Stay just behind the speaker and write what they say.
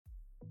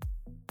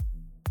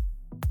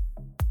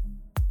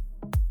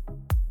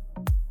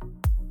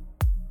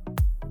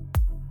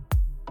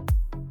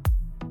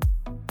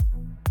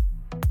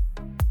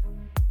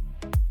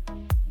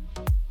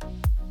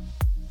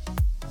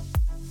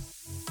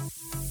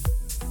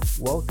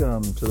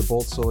Welcome to the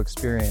Bolt Soul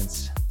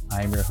Experience.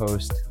 I am your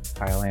host,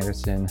 Kyle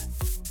Anderson.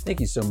 Thank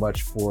you so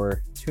much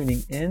for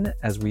tuning in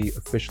as we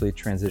officially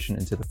transition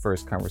into the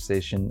first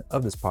conversation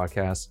of this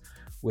podcast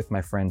with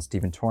my friend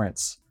Stephen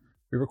Torrence.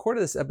 We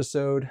recorded this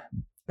episode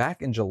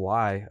back in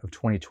July of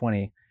 2020,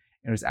 and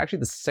it was actually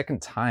the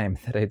second time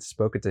that I had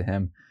spoken to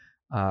him.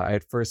 I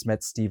had first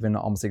met Stephen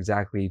almost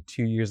exactly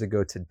 2 years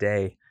ago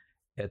today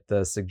at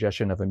the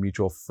suggestion of a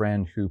mutual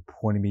friend who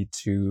pointed me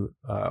to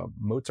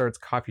Mozart's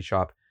Coffee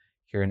Shop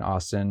here in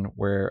Austin,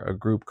 where a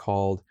group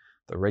called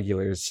The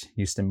Regulars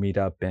used to meet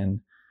up and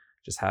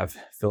just have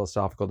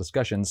philosophical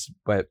discussions.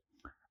 But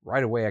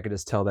right away, I could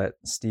just tell that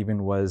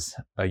Stephen was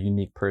a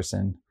unique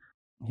person.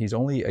 He's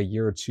only a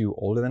year or two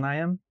older than I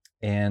am,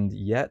 and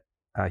yet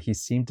he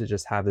seemed to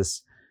just have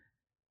this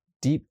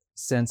deep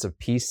sense of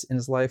peace in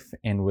his life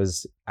and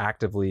was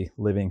actively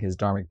living his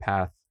dharmic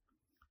path.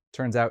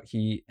 Turns out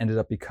he ended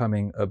up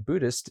becoming a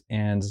Buddhist,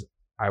 and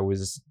I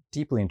was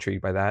deeply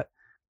intrigued by that.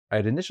 I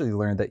had initially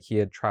learned that he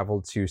had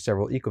traveled to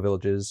several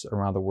eco-villages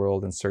around the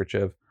world in search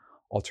of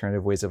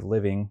alternative ways of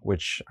living,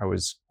 which I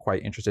was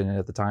quite interested in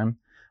at the time.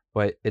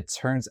 But it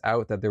turns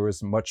out that there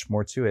was much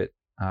more to it.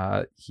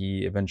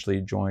 He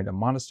eventually joined a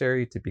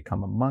monastery to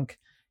become a monk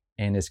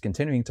and is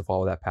continuing to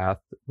follow that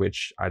path,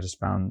 which I just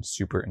found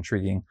super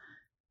intriguing.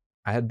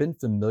 I had been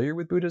familiar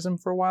with Buddhism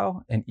for a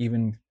while and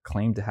even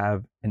claimed to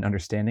have an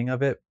understanding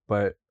of it,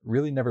 but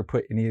really never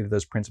put any of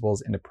those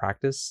principles into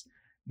practice.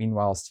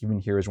 Meanwhile, Stephen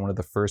here is one of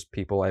the first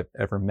people I've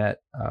ever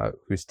met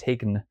who's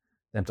taken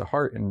them to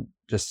heart and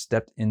just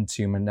stepped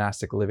into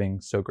monastic living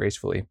so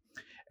gracefully.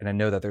 And I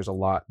know that there's a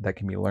lot that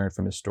can be learned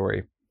from his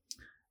story.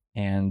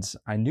 And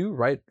I knew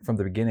right from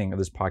the beginning of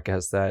this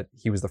podcast that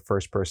he was the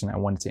first person I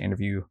wanted to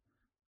interview.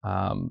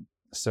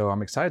 So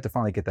I'm excited to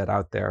finally get that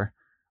out there.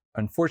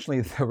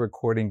 Unfortunately, the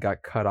recording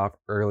got cut off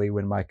early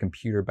when my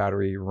computer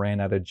battery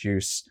ran out of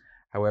juice.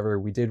 However,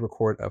 we did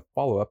record a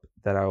follow-up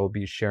that I will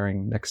be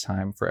sharing next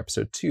time for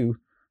episode 2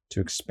 to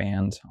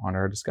expand on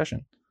our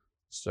discussion.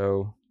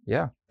 So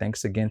yeah,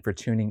 thanks again for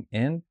tuning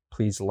in.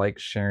 Please like,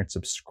 share, and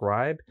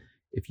subscribe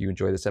if you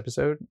enjoy this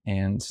episode,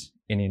 and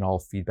any and all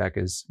feedback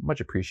is much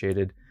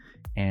appreciated.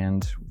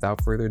 And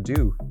without further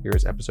ado,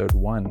 here's episode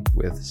 1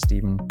 with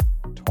Stephen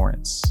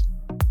Torrence.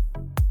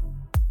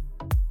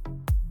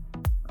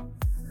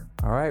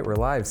 All right, we're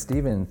live.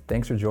 Stephen,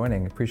 thanks for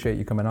joining. Appreciate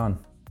you coming on.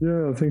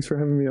 Yeah, thanks for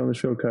having me on the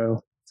show,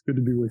 Kyle. It's good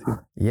to be with you.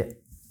 Yeah.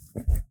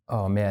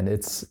 Oh man,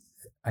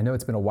 I know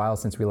it's been a while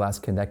since we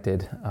last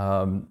connected.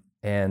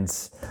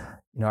 And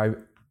you know,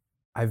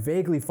 I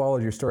vaguely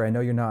followed your story. I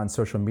know you're not on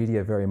social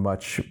media very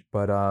much,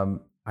 but I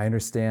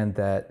understand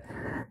that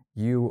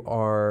you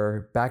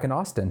are back in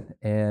Austin,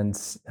 and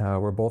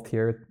we're both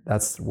here.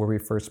 That's where we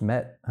first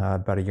met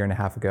about a year and a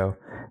half ago.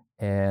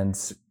 And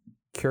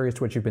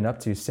curious what you've been up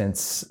to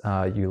since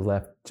you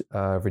left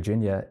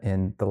Virginia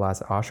in the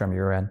last ashram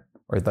you were in,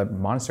 or the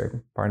monastery,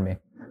 pardon me.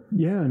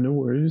 Yeah, no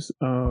worries.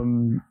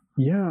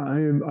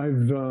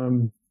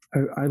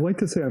 I like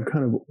to say I've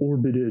kind of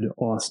orbited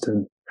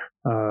Austin,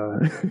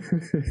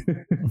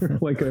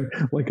 like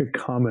a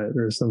comet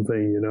or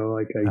something, you know,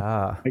 like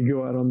I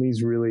go out on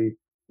these really,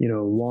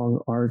 long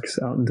arcs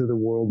out into the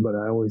world, but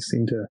I always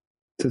seem to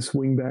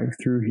swing back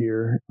through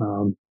here,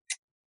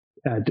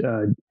 at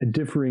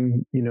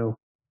differing,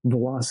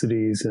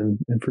 velocities and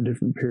for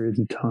different periods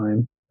of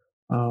time.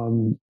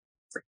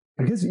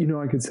 I guess,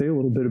 I could say a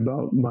little bit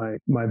about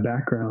my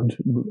background.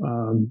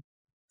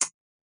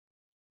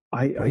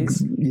 I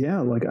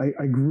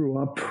grew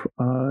up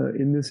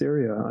in this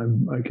area.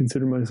 I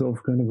consider myself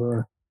kind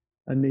of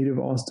a native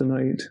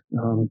Austinite,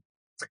 and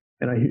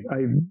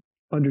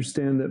I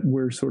understand that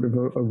we're sort of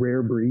a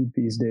rare breed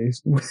these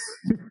days.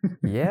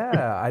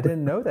 Yeah, I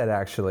didn't know that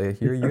actually.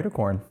 You're a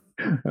unicorn.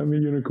 I'm a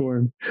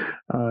unicorn,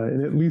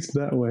 and at least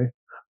that way.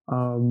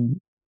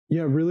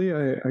 Really,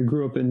 I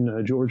grew up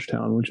in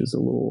Georgetown, which is a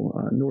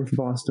little north of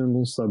Austin, a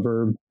little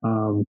suburb.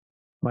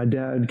 My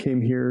dad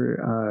came here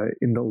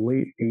in the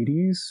late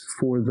 80s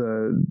for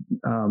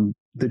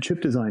the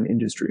chip design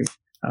industry.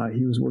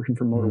 He was working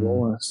for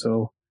Motorola.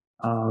 So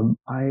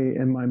I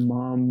and my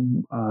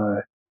mom,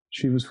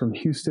 she was from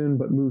Houston,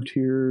 but moved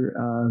here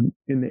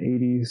in the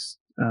 80s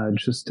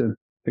just to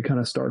kind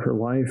of start her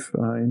life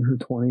in her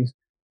 20s.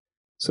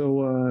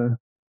 So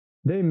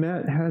they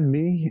met, had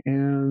me,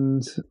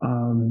 and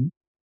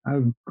I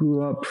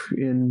grew up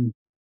in,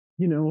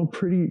 a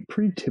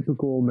pretty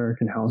typical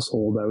American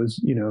household. I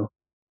was,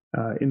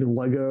 into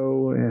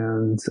Lego,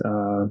 and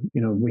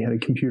we had a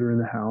computer in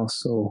the house,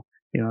 so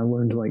I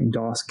learned like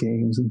DOS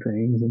games and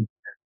things, and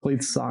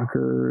played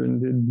soccer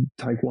and did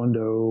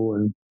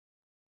taekwondo,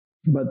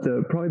 but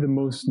probably the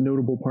most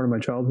notable part of my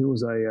childhood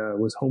was I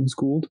was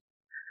homeschooled.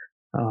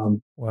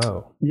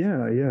 Wow.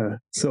 Yeah.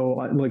 So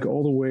like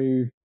all the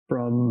way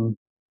from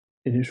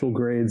initial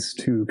grades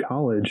to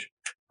college,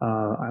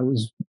 I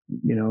was,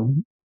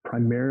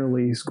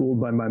 primarily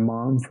schooled by my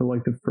mom for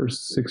like the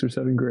first 6 or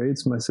 7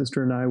 grades. My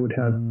sister and I would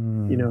have,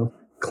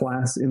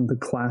 class in the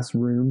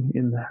classroom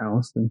in the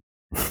house, and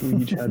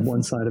we each had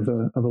one side of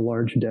a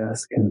large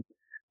desk. And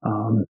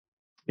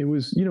it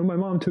was, my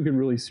mom took it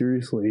really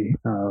seriously.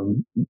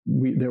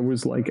 There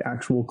was like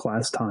actual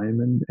class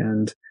time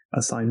and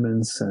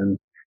assignments, and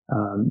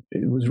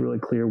it was really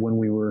clear when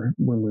we were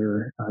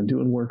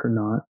doing work or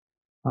not.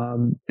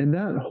 And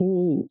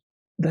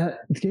that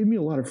gave me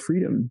a lot of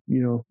freedom,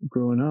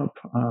 growing up.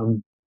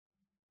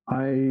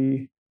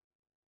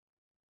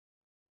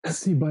 Let's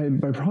see, by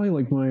probably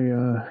like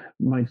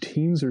my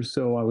teens or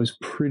so, I was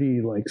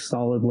pretty like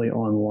solidly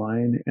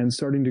online and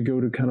starting to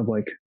go to kind of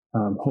like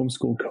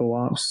homeschool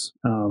co-ops,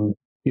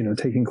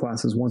 taking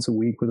classes once a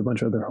week with a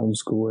bunch of other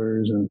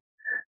homeschoolers. And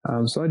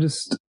so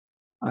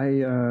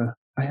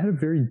I had a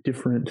very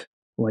different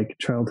like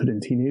childhood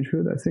and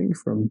teenagehood, I think,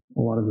 from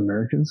a lot of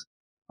Americans.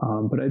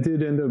 But I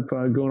did end up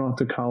going off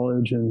to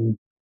college, and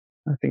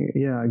I think,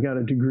 I got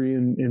a degree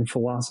in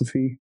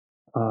philosophy.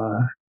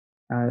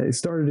 I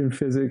started in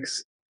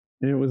physics,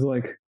 and it was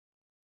like,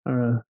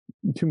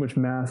 too much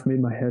math made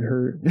my head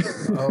hurt.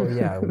 Oh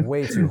yeah,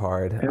 way too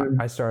hard.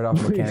 I started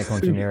off mechanical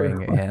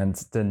engineering and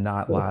did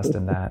not last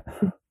in that.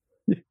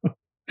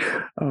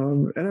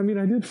 And I mean,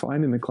 I did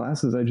fine in the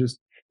classes.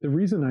 The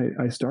reason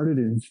I started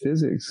in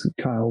physics,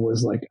 Kyle,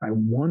 was like I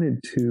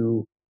wanted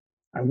to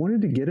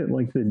get at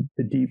like the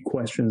deep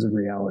questions of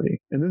reality.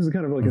 And this is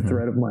kind of like a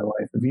thread of my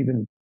life, of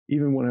even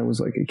when I was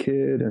like a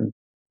kid, and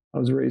I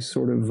was raised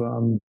sort of,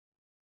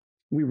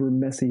 we were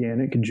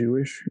Messianic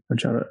Jewish.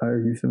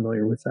 Are you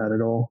familiar with that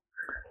at all?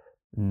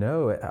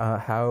 No.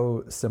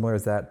 How similar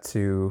is that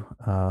to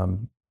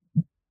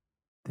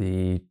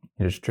the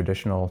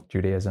traditional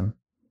Judaism?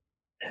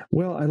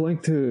 Well, I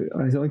like to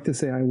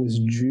say I was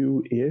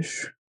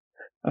Jew-ish,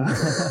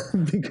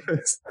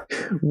 because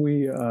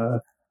we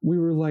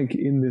were like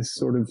in this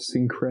sort of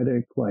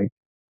syncretic like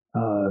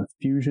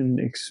fusion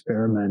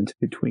experiment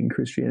between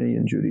Christianity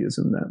and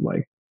Judaism that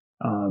like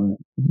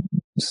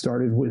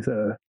started with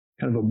a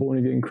kind of a born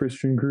again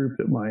Christian group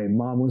that my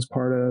mom was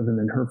part of, and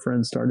then her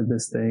friends started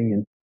this thing,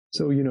 and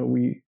so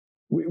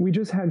we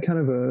just had kind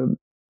of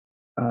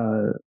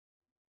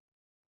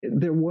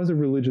there was a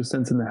religious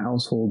sense in the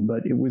household,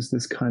 but it was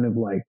this kind of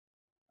like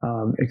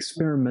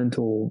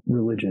experimental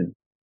religion,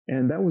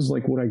 and that was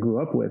like what I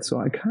grew up with. So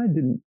I kind of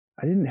didn't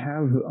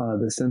have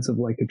the sense of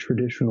like a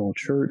traditional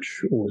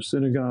church or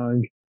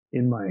synagogue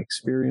in my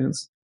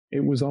experience.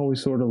 It was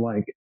always sort of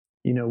like,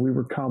 we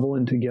were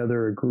cobbling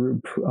together a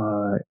group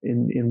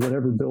in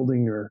whatever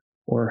building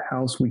or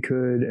house we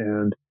could,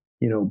 and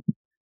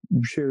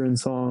sharing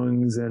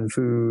songs and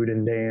food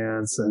and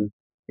dance, and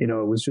it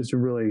was just a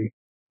really,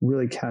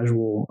 really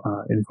casual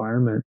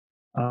environment.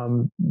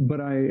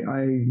 But I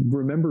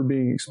remember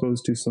being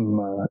exposed to some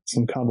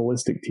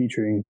Kabbalistic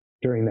teaching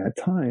during that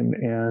time,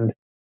 and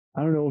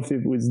I don't know if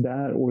it was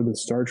that or the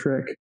Star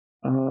Trek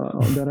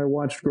that I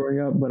watched growing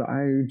up, but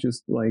I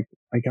just like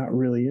I got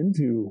really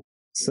into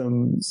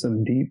some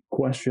deep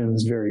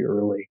questions very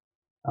early.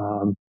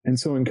 And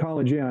so in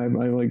college, I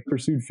like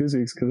pursued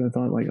physics because I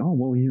thought like, oh,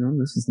 well,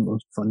 this is the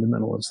most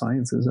fundamental of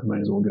sciences. I might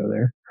as well go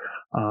there.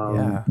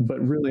 But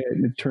really,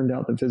 it turned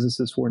out that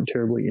physicists weren't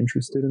terribly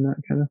interested in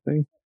that kind of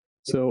thing.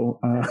 So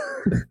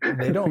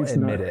they don't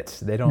admit it.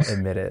 They don't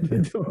admit it.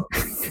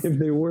 If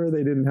they were,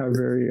 they didn't have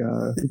very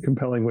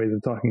compelling ways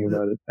of talking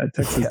about it at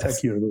Texas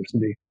Tech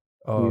University.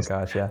 Oh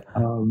gosh, yeah.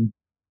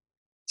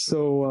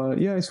 So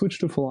I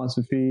switched to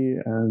philosophy,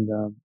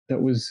 and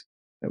that was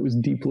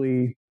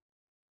deeply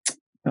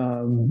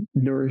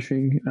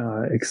nourishing,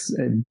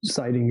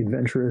 exciting,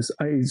 adventurous.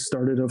 I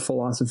started a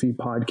philosophy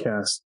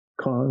podcast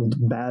called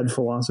Bad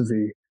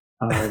Philosophy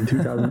in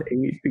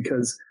 2008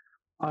 because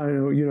I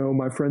don't know,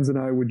 my friends and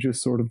I would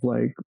just sort of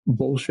like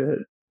bullshit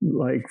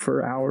like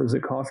for hours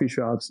at coffee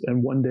shops.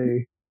 And one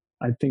day,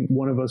 I think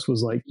one of us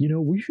was like,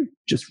 we should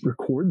just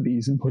record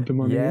these and put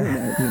them on the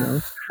internet,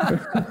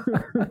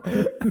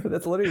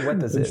 That's literally what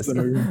this is.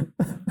 And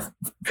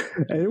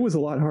it was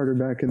a lot harder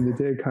back in the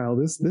day, Kyle.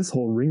 This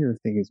whole Ringer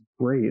thing is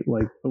great.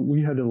 Like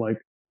we had to like,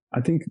 I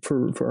think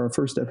for our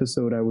first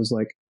episode, I was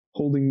like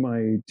holding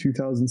my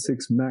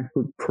 2006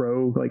 MacBook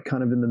Pro, like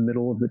kind of in the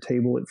middle of the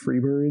table at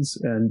Freebirds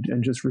and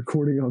just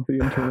recording off the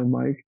internal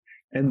mic,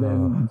 and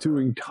then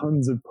doing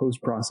tons of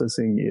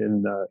post-processing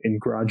in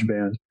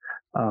GarageBand.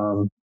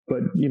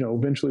 But,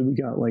 eventually we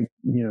got like,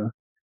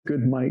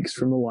 good mics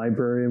from the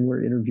library, and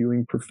we're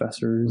interviewing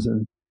professors,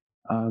 and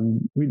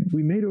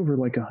we made over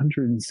like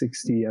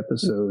 160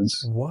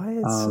 episodes.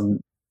 What?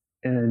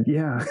 And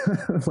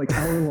like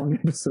hour-long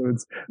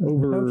episodes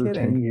over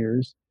 10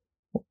 years.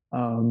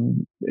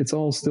 It's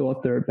all still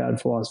up there at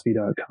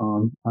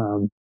badphilosophy.com.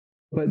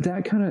 But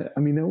that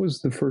that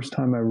was the first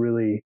time I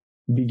really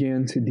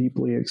began to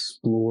deeply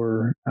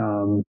explore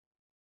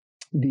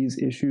these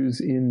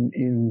issues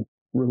in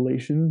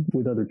relation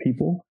with other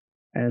people.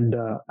 And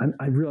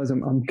I realize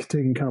I'm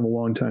taking kind of a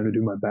long time to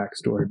do my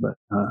backstory, but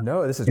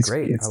no, this is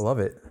great. I love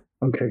it.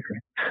 Okay,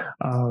 great.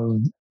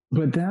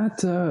 But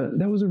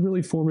that was a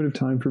really formative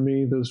time for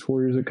me. Those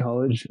 4 years at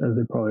college, as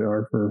they probably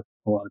are for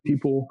a lot of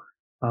people.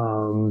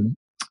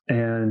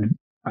 And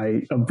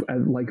I,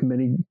 like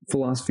many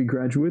philosophy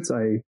graduates,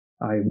 I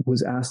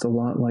was asked a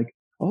lot, like,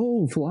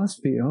 "Oh,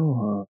 philosophy.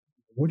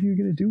 what are you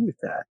going to do with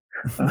that?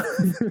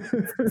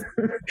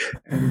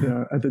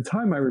 And at the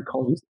time, I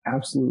recall just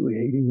absolutely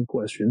hating the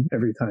question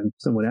every time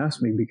someone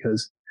asked me,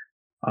 because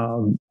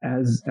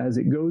as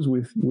it goes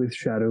with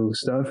shadow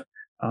stuff,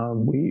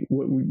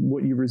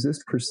 what you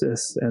resist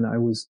persists, and I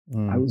was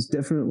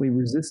definitely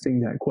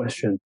resisting that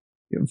question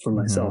for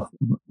myself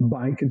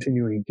by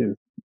continuing to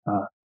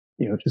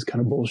just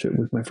kind of bullshit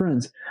with my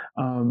friends,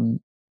 and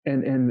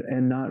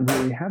not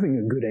really having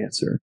a good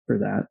answer for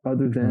that,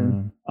 other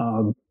than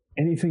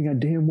anything I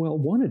damn well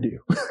want to do.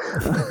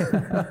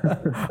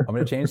 I'm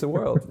going to change the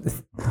world.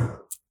 I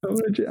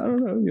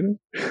don't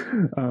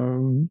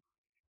know,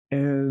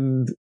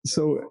 and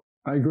so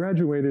I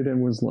graduated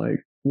and was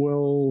like,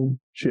 well,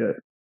 shit,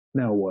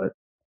 now what?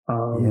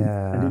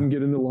 I didn't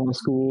get into law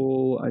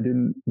school. I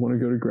didn't want to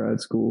go to grad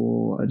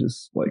school. I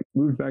just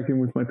moved back in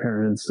with my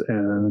parents,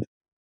 and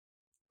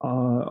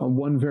on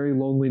one very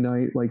lonely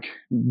night,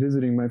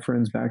 visiting my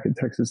friends back at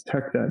Texas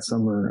Tech that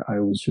summer, I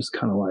was just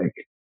kind of like,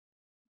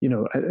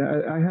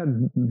 I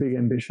had big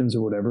ambitions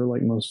or whatever,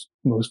 like most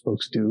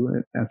folks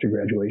do after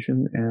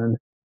graduation. And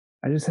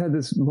I just had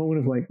this moment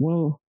of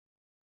well,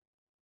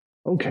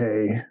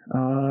 okay,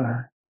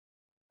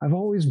 I've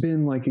always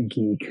been like a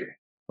geek.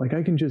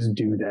 I can just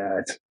do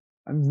that.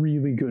 I'm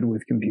really good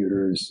with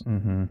computers.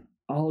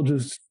 I'll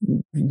just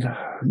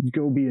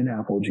go be an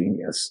Apple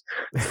genius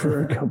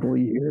for a couple of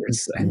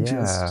years and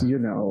just,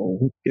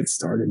 get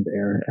started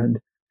there. And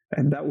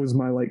that was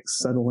my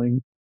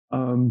settling.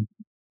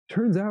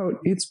 Turns out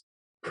it's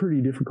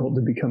pretty difficult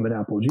to become an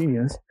Apple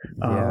genius.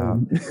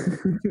 And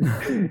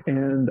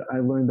I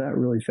learned that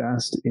really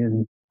fast.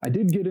 I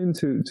did get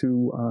into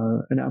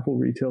an Apple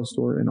retail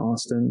store in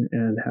Austin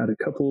and had a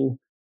couple,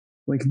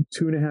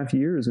 2.5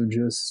 years of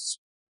just,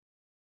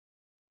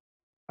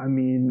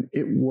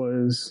 it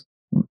was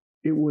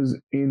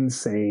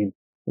insane.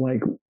 I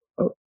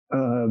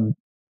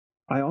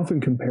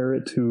often compare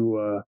it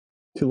to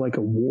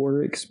a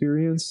war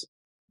experience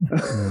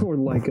or a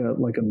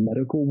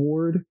medical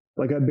ward.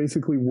 I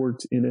basically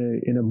worked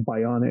in a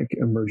bionic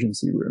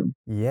emergency room.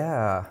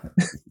 Yeah.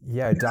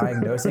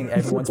 Diagnosing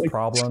everyone's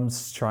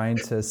problems, trying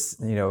to,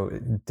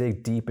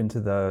 dig deep into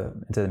the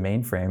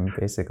mainframe,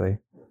 basically.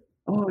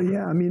 Oh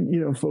yeah.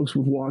 Folks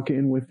would walk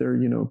in with their,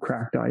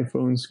 cracked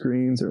iPhone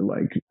screens, or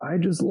I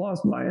just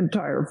lost my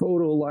entire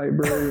photo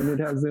library and it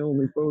has the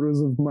only photos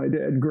of my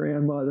dead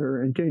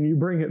grandmother, and can you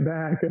bring it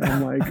back? And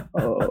I'm like,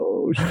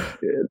 oh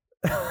shit,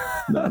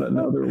 not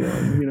another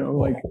one,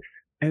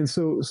 and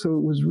so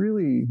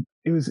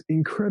it was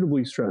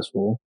incredibly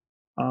stressful.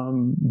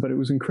 But it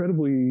was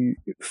incredibly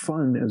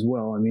fun as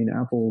well.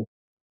 Apple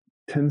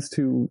tends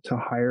to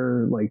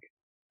hire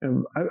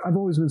I've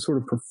always been sort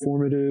of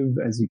performative,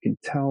 as you can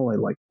tell. I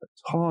like to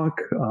talk.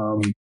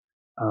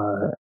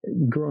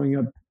 Growing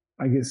up,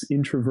 I guess,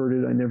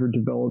 introverted, I never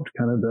developed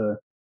kind of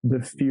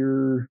the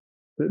fear,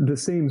 the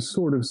same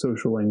sort of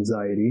social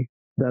anxiety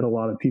that a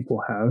lot of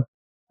people have.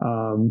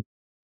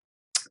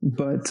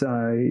 But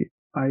I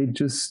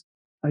just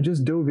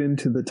dove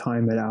into the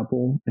time at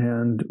Apple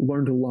and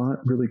learned a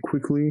lot really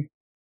quickly.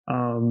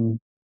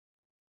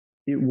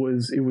 It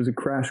was a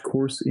crash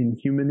course in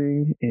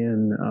humaning,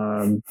 in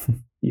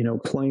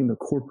playing the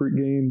corporate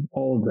game,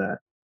 all of that.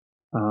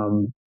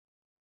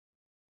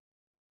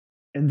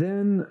 And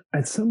then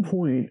at some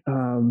point,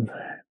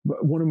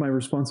 one of my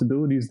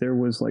responsibilities there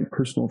was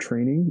personal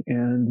training,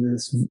 and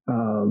this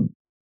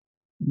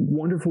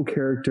wonderful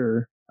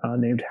character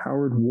named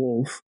Howard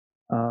Wolf,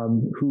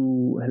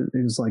 who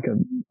is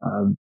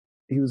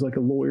he was a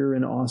lawyer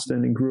in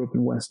Austin and grew up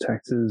in West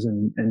Texas,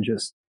 and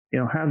just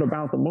had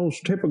about the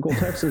most typical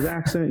Texas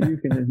accent you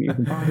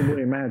can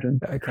possibly imagine.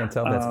 I can't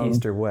tell if that's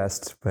East or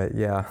West, but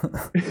yeah.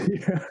 He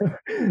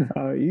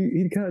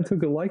kind of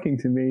took a liking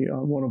to me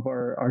on one of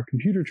our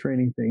computer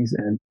training things,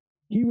 and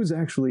he was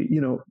actually,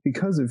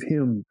 because of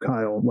him,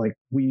 Kyle,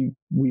 we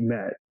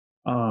met.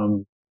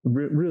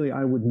 Really,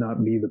 I would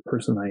not be the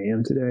person I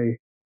am today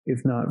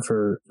if not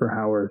for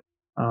Howard.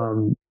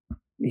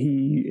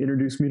 He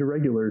introduced me to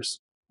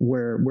Regulars,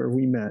 where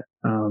we met.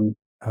 And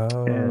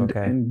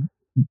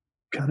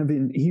kind of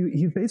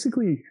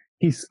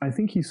I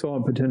think he saw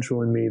a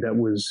potential in me that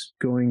was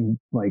going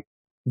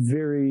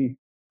very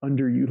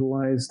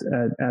underutilized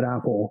at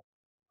Apple.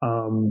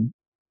 And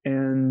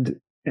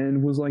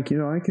was I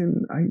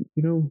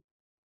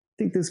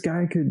think this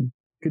guy could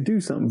do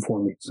something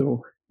for me.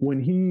 So when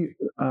he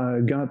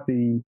got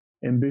the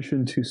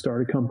ambition to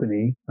start a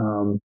company,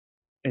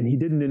 and he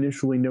didn't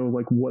initially know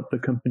what the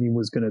company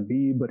was going to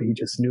be, but he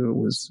just knew it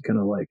was going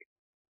to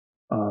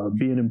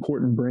be an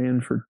important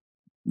brand for,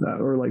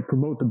 or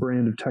promote the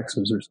brand of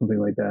Texas or something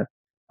like that.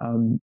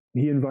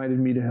 He invited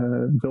me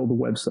to build a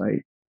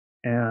website,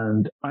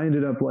 and I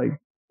ended up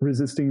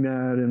resisting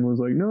that and was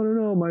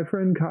no, my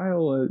friend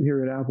Kyle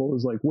here at Apple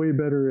is way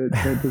better at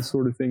this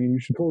sort of thing, and you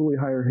should totally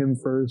hire him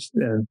first.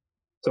 And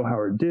so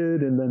Howard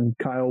did, and then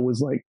Kyle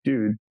was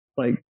dude,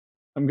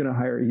 I'm going to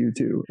hire you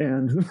too.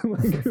 And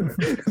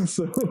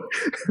so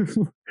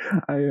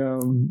I,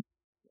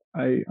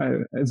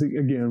 as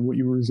again, what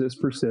you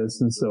resist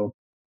persists. And so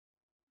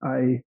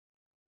I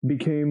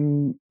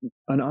became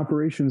an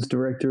operations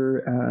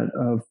director at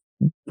a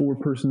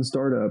 4-person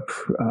startup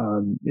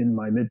in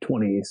my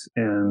mid-20s,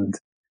 and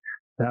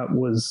that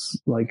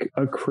was like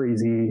a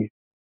crazy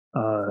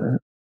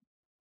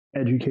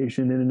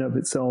education in and of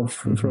itself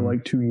for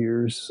like 2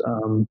 years.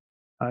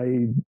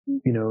 I,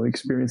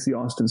 experienced the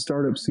Austin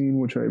startup scene,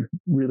 which I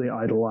really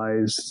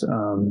idolized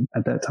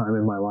at that time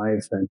in my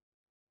life,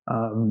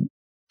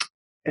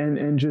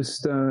 and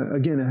just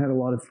again, I had a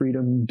lot of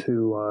freedom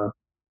to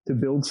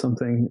build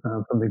something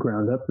from the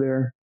ground up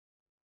there.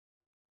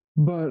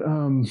 But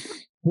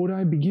what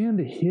I began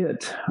to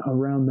hit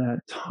around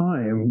that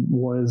time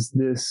was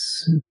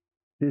this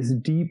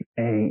deep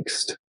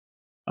angst,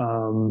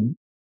 and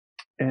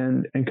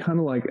kind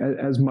of like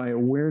as my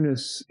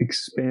awareness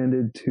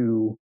expanded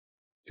to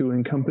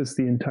encompass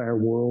the entire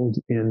world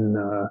in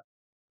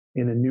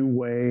a new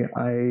way,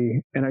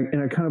 I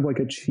kind of like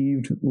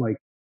achieved like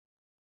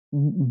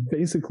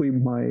basically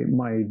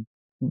my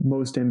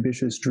most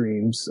ambitious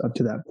dreams up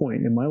to that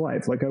point in my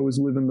life. Like I was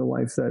living the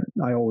life that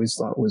I always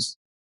thought was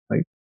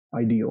like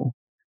ideal.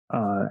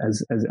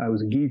 As I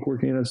was a geek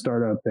working at a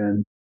startup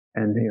and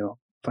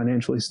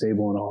financially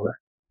stable and all that.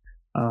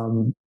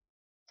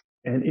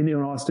 And in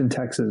Austin,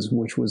 Texas,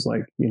 which was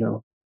like,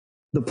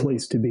 the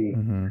place to be.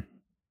 Mm-hmm.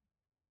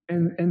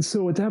 And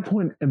so at that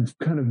point of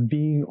kind of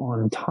being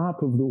on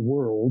top of the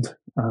world,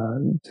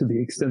 to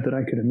the extent that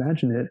I could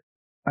imagine it,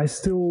 I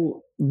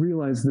still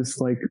realized this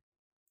like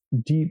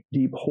deep,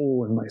 deep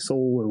hole in my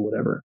soul or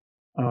whatever.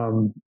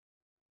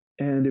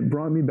 And it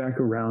brought me back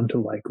around to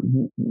like,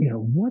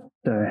 what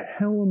the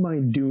hell am I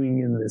doing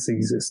in this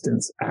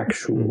existence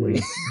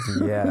actually?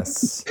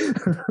 Yes.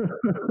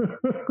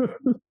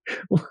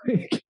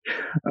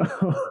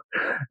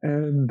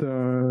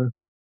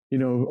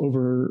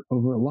 Over a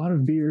lot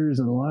of beers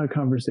and a lot of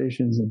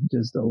conversations and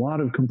just a lot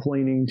of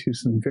complaining to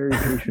some very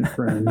patient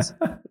friends.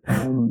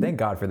 Thank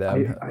God for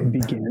them. I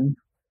began.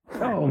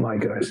 Oh my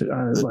gosh.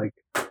 Like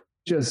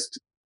just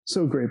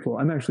so grateful.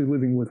 I'm actually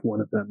living with one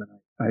of them, and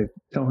I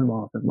tell him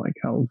often like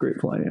how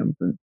grateful I am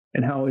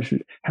and how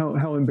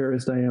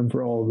embarrassed I am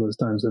for all of those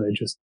times that I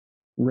just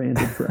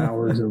ranted for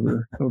hours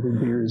over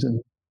beers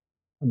and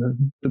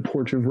on the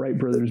porch of Wright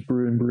Brothers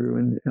Brew and Brew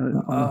and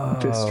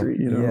on Fifth Street.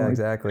 Yeah,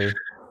 exactly.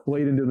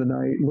 Late into the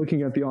night,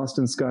 looking at the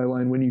Austin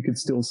skyline when you could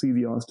still see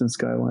the Austin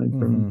skyline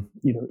from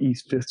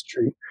East Fifth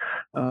Street,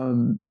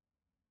 and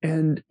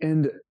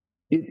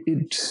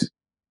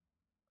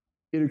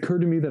it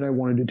occurred to me that I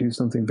wanted to do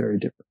something very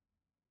different.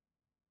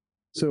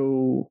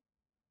 So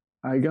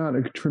I got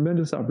a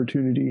tremendous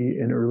opportunity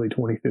in early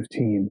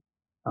 2015.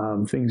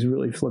 Things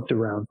really flipped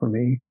around for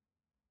me.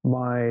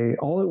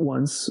 All at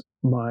once,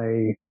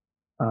 my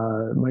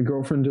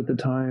girlfriend at the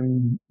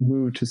time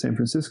moved to San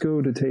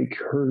Francisco to take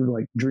her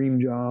like dream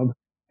job,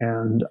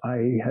 and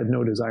I had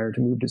no desire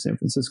to move to San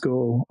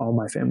Francisco. All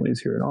my family is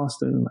here in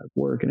Austin, my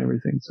work and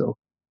everything. So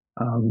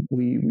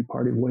we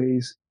parted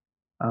ways,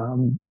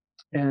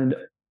 and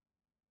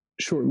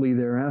shortly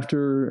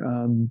thereafter,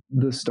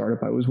 the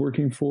startup I was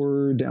working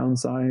for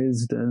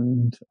downsized,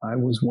 and I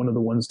was one of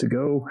the ones to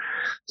go.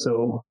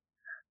 So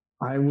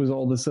I was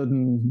all of a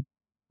sudden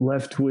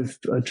left with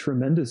a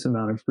tremendous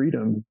amount of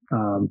freedom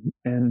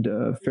and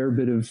a fair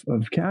bit of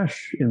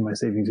cash in my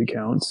savings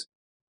accounts,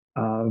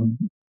 and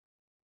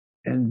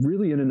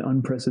really in an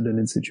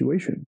unprecedented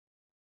situation.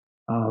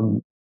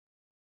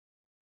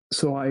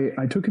 So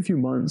I took a few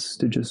months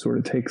to just sort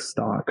of take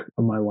stock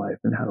of my life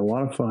and had a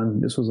lot of fun.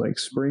 This was like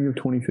spring of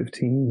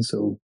 2015.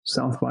 So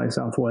South by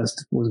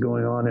Southwest was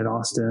going on in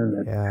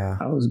Austin. And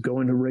I was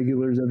going to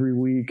regulars every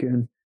week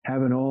and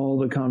having all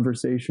the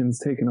conversations,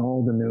 taking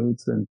all the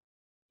notes, and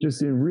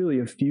just in really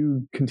a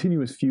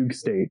continuous fugue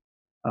state.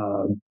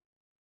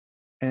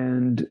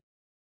 And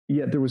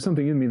yet there was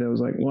something in me that was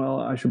like,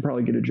 well, I should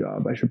probably get a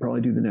job. I should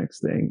probably do the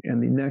next thing.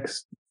 And the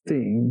next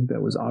thing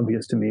that was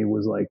obvious to me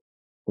was like,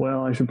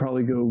 well, I should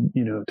probably go,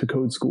 to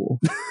code school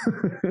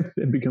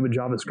and become a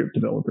JavaScript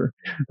developer.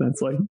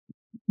 That's like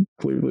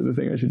clearly the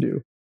thing I should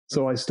do.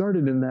 So I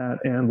started in that,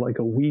 and like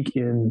a week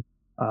in,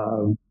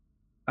 I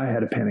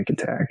had a panic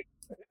attack.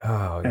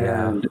 Oh,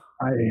 yeah. And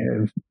I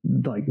have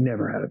like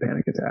never had a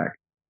panic attack.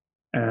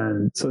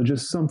 And so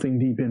just something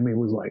deep in me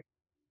was like,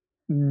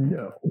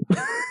 no.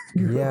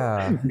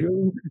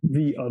 Go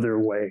the other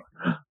way.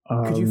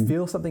 Could you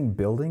feel something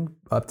building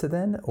up to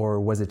then, or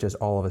was it just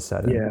all of a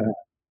sudden? Yeah.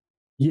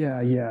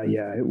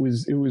 It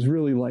was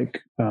really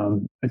like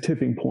a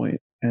tipping point,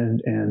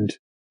 and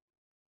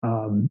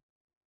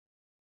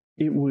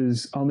it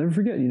was, I'll never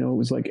forget, it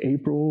was like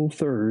April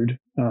 3rd,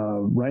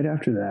 right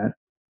after that,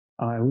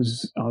 I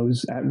was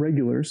at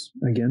Regulars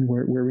again,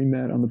 where we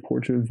met on the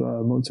porch of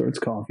Mozart's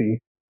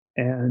Coffee.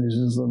 And it's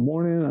just the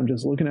morning, I'm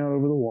just looking out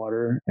over the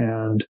water,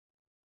 and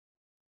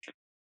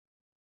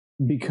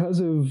because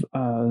of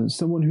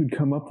someone who'd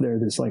come up there,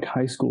 this like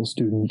high school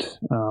student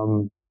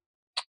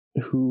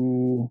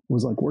who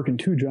was like working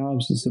 2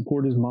 jobs to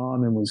support his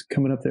mom and was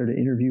coming up there to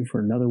interview for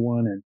another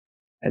one, and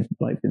had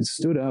like been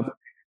stood up,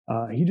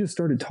 he just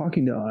started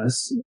talking to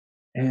us,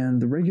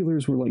 and the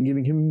Regulars were like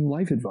giving him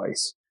life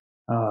advice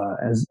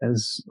as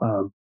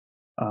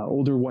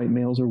older white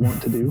males are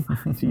wont to do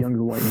to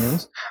younger white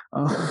males.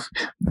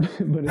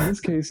 But in this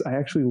case, I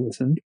actually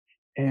listened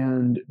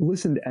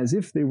as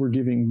if they were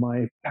giving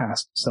my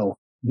past self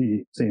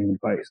the same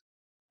advice.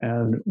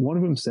 And one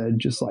of them said,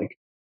 just like,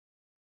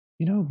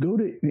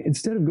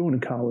 instead of going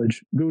to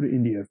college, go to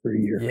India for a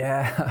year.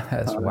 Yeah,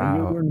 that's wow.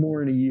 You'll learn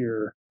more in a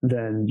year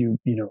than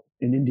in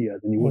India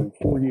than you would in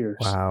 4 years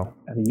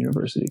at a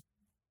university.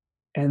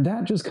 And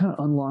that just kind of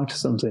unlocked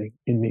something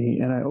in me.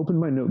 And I opened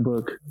my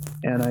notebook,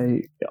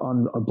 and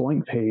on a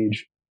blank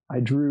page, I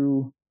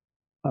drew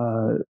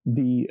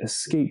the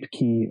escape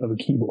key of a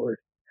keyboard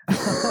in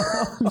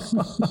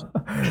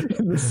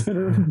the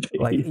center of the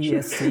page. Like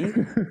ESC?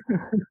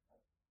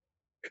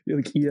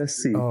 Like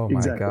ESC. Oh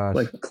my gosh.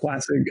 Like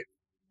classic,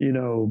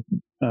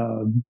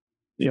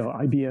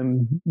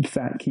 IBM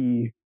fat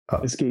key,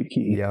 escape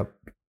key. Yep.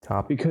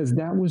 Top. Because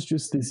that was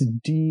just this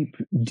deep,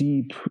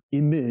 deep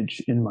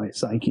image in my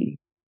psyche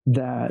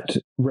that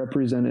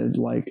represented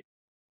like,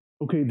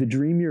 okay, the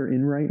dream you're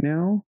in right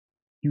now,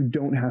 you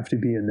don't have to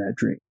be in that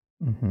dream.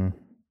 Mm-hmm.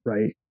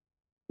 Right?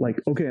 Like,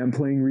 okay, I'm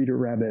playing Reader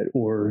Rabbit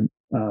or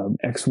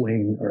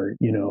X-Wing or,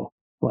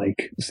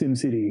 like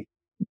SimCity,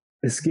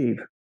 escape,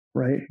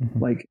 right? Mm-hmm.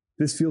 Like,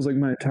 this feels like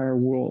my entire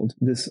world,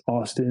 this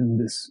Austin,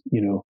 this,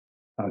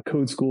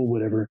 code school,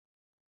 whatever.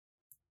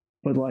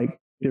 But like,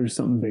 there's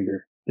something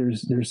bigger.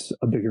 There's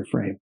a bigger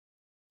frame.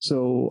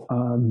 So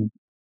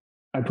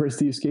I pressed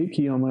the escape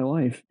key on my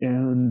life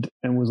and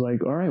was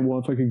like, all right, well,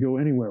 if I could go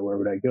anywhere, where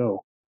would I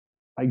go?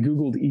 I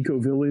Googled Eco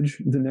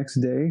Village the next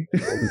day.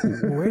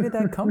 Where did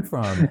that come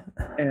from?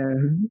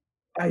 And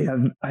I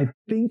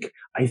think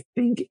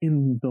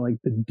in the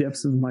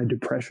depths of my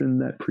depression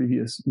that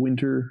previous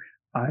winter,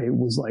 I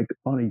was like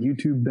on a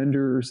YouTube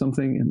bender or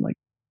something, and like,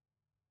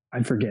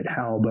 I forget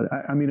how, but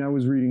I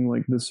was reading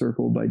like The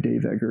Circle by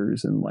Dave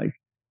Eggers and like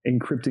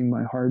encrypting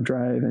my hard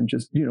drive and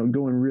just,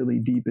 going really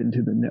deep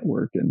into the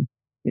network and,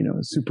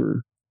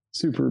 super,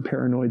 super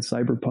paranoid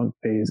cyberpunk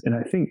phase. And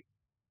I think,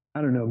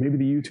 I don't know, maybe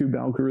the YouTube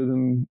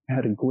algorithm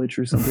had a glitch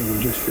or something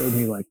and just showed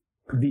me like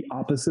the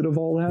opposite of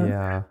all that.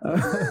 Yeah.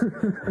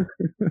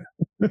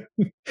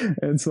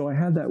 And so I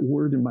had that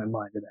word in my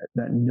mind,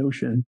 that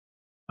notion.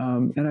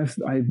 And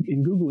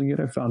in Googling it,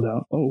 I found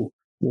out,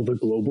 the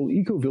Global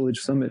Eco Village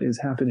Summit is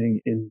happening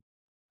in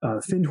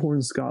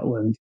Findhorn,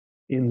 Scotland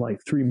in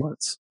like 3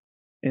 months.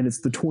 And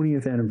it's the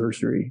 20th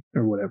anniversary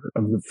or whatever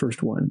of the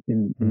first one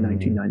in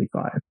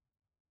 1995.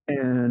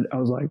 And I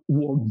was like,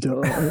 well,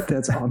 duh,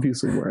 that's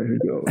obviously where I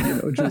should go.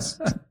 Just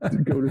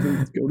go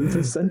to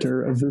the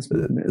center of this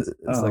movement.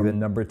 It's like the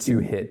number 2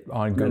 hit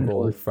on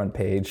Google front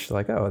page.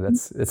 Like,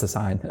 it's a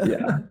sign.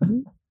 Yeah.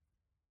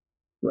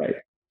 Right.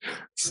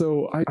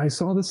 So I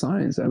saw the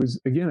signs. I was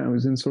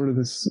in sort of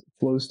this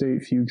flow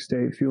state, fugue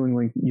state, feeling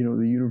like, the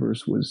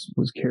universe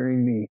was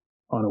carrying me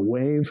on a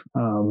wave.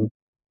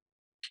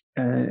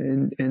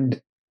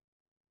 And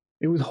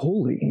it was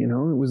holy, it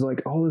was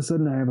like all of a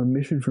sudden I have a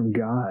mission from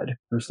God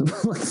or something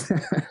like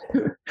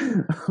that.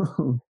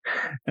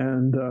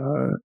 And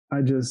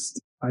I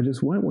just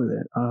went with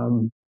it.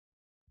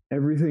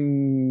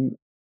 Everything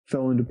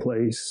fell into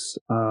place.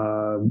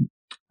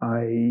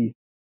 I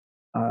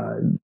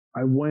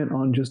went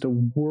on just a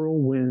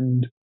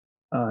whirlwind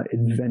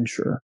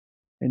adventure,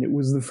 and it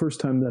was the first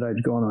time that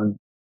I'd gone on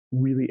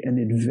really an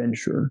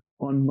adventure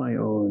on my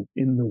own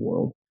in the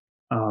world.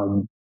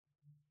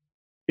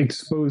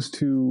 Exposed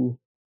to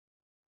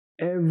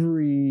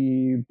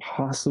every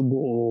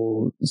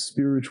possible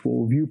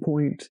spiritual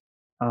viewpoint,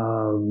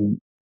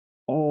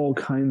 all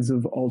kinds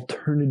of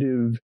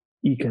alternative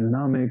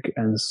economic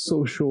and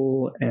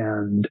social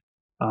and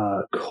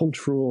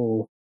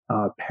cultural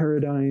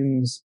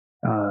paradigms,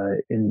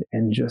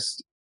 and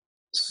just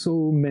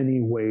so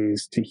many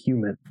ways to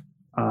human.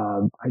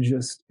 I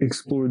just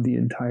explored the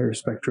entire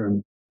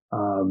spectrum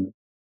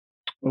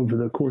over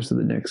the course of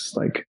the next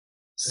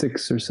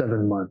 6 or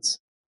 7 months.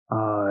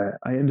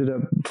 I ended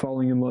up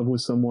falling in love with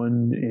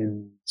someone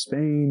in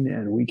Spain,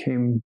 and we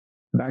came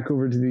back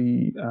over to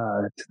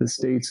the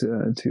States,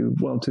 to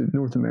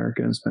North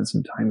America, and spent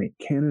some time in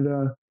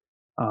Canada.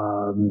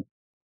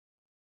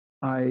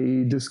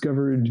 I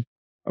discovered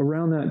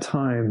around that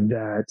time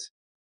that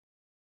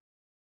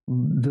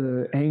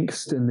the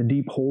angst and the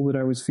deep hole that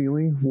I was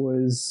feeling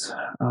was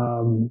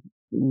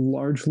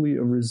largely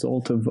a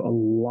result of a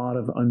lot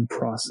of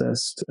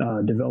unprocessed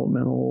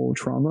developmental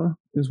trauma,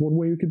 is one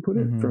way you could put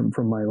it,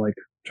 from my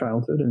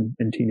childhood and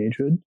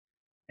teenagehood,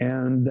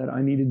 and that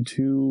I needed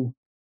to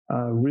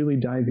really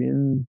dive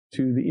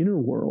into the inner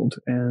world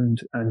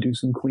and do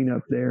some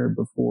cleanup there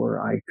before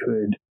I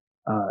could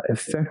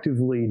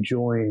effectively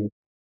join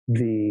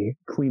the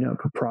cleanup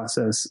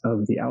process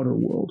of the outer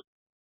world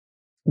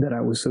that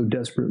I was so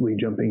desperately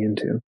jumping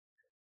into.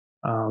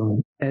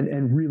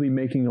 And really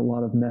making a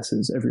lot of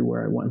messes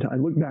everywhere I went. I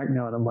look back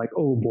now and I'm like,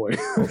 oh boy.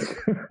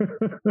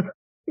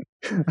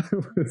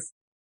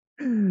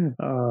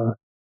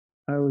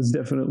 I was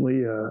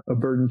definitely a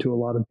burden to a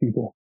lot of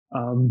people.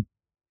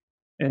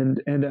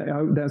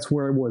 That's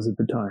where I was at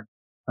the time.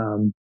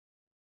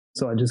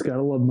 So I just got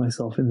to love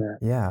myself in that.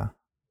 Yeah.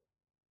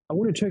 I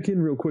want to check in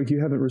real quick.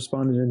 You haven't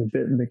responded in a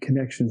bit, and the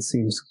connection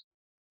seems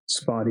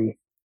spotty.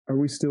 Are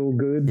we still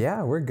good?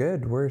 Yeah, we're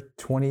good. We're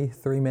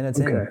 23 minutes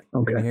in.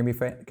 Okay. Can you hear me?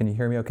 Can you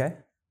hear me? Okay.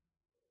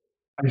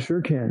 I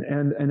sure can.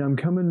 And I'm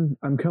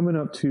coming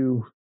up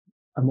to.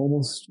 I'm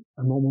almost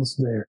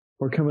there.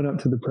 We're coming up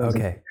to the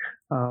present. Okay.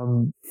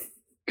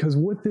 Because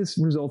what this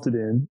resulted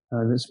in,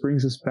 this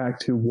brings us back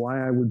to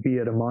why I would be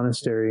at a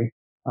monastery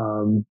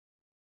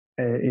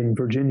in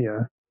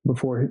Virginia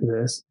before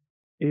this,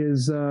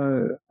 is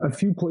a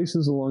few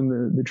places along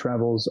the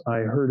travels I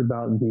heard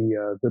about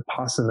the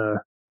Vipassana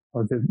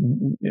or the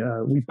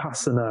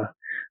Vipassana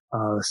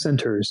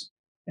centers,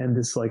 and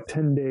this like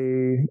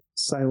 10-day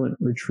silent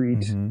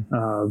retreat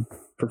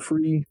for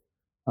free.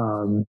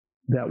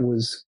 That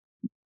was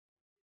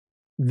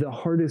the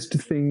hardest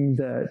thing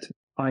that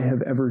I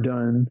have ever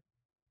done,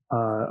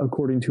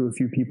 according to a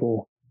few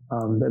people.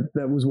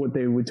 That was what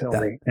they would tell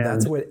me. And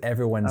that's what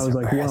everyone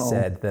has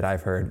said that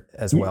I've heard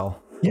as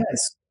well.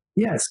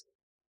 Yes.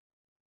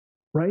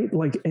 Right?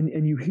 Like,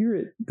 and you hear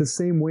it the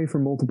same way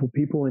from multiple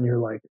people, and you're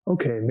like,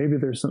 okay, maybe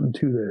there's something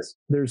to this.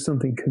 There's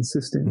something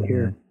consistent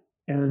here.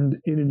 And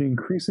in an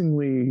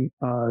increasingly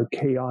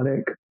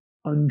chaotic,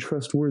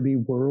 untrustworthy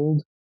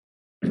world,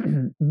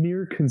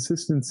 mere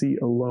consistency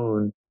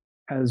alone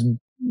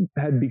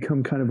had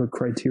become kind of a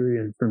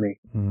criterion for me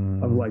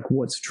of like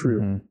what's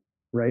true,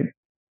 right?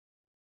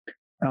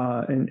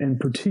 And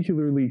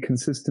particularly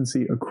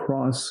consistency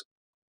across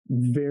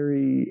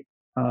very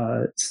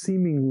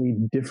seemingly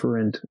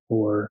different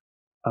or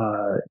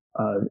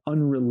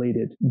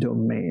unrelated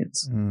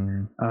domains.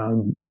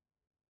 And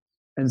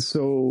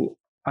so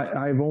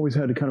I've always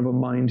had a kind of a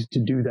mind to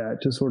do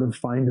that, to sort of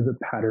find the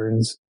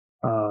patterns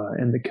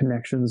and the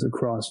connections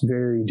across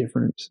very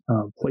different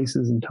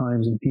places and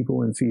times and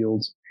people and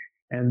fields.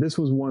 And this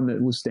was one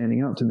that was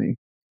standing out to me.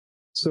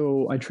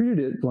 So I treated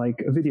it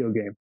like a video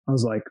game. I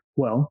was like,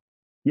 well,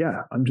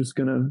 yeah, I'm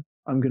going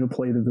to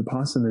play the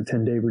Vipassana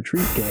 10-day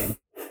retreat game.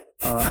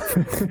 And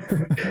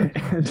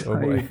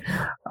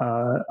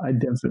I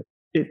definitely,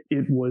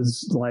 it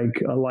was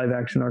like a live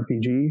action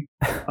RPG.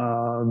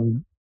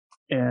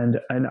 And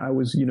I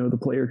was, the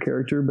player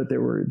character, but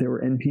there were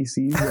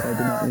NPCs that I did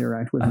not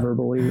interact with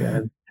verbally.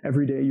 And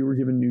every day you were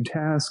given new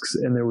tasks,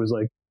 and there was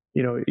like,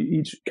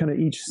 each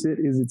sit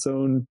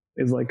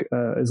is like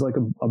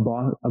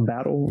a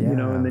battle,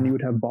 and then you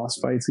would have boss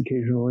fights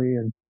occasionally,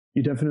 and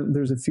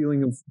there's a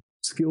feeling of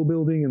skill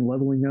building and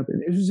leveling up,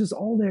 and it was just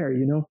all there,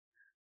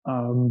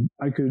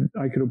 I could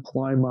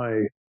apply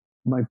my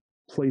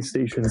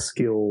PlayStation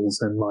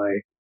skills and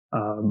my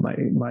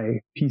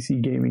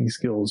PC gaming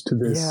skills to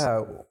this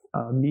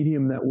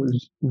medium that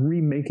was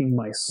remaking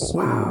my soul,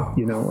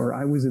 or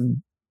I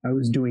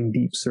was doing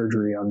deep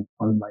surgery on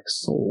my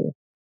soul.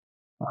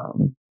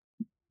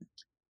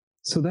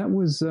 So that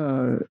was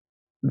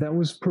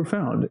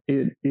profound.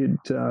 I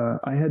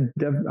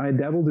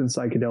dabbled in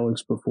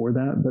psychedelics before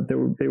that, but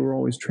they were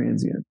always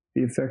transient.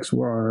 The effects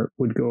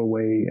would go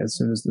away as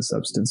soon as the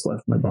substance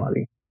left my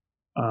body.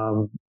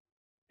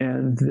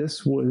 And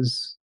this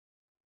was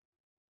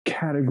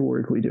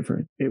categorically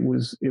different. It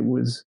was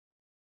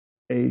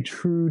a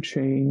true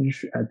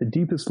change at the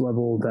deepest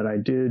level that I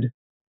did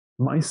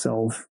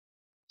myself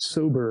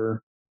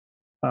sober,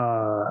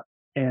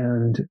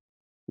 and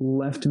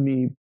left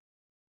me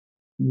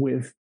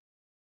with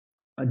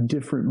a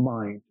different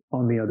mind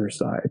on the other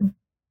side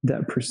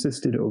that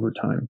persisted over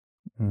time.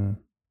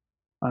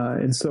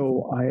 And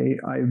so I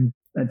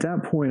at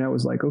that point I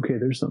was like, okay,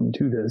 there's something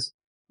to this.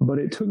 But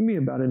it took me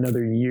about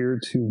another year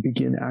to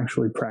begin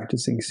actually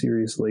practicing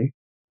seriously.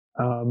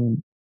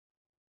 And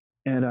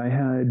I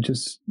had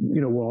just,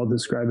 what I'll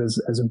describe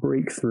as a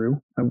breakthrough.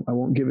 I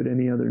won't give it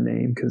any other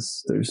name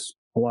because there's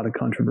a lot of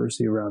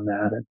controversy around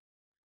that.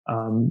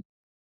 And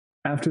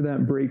after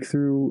that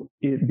breakthrough,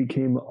 it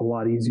became a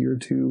lot easier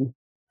to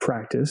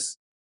practice.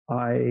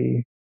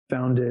 I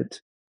found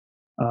it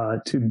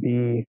to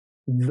be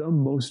the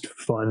most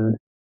fun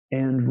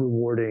and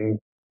rewarding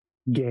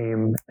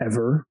game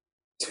ever,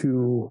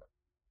 to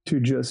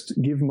just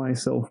give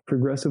myself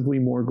progressively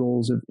more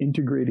goals of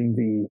integrating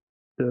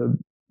the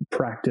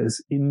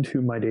practice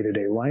into my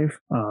day-to-day life.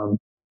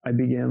 I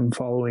began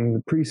following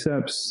the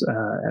precepts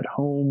at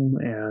home,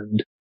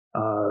 and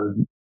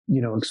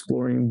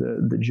exploring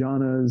the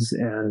jhanas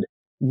and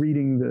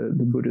reading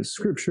the Buddhist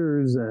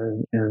scriptures,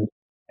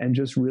 and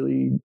just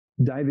really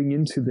diving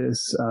into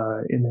this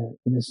in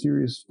a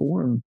serious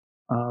form.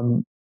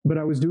 But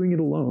I was doing it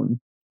alone,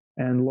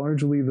 and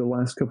largely the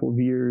last couple of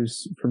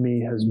years for me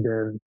has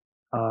been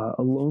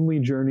a lonely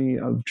journey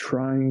of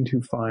trying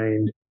to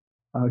find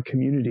a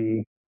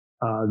community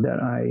that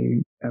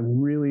I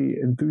am really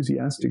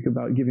enthusiastic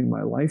about giving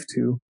my life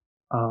to,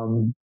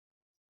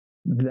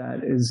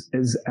 that is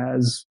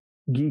as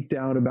geeked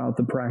out about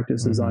the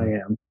practice as I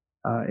am,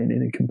 and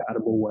in a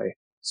compatible way.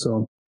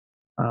 So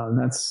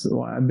that's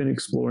why I've been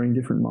exploring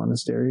different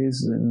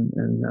monasteries in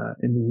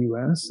the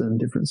U.S. and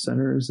different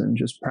centers, and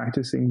just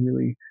practicing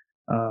really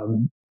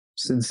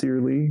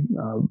sincerely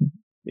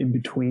in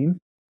between,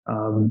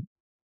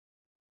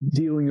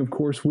 dealing, of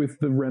course, with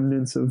the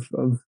remnants of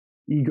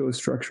ego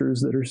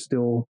structures that are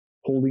still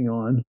holding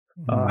on,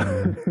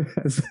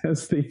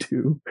 as they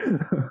do.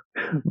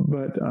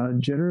 But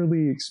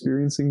generally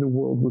experiencing the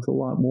world with a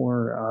lot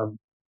more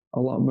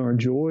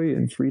joy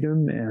and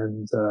freedom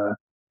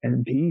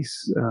and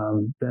peace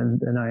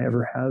than I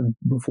ever had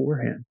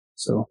beforehand.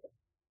 So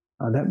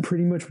that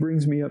pretty much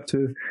brings me up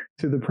to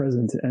the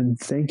present. And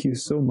thank you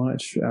so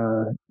much,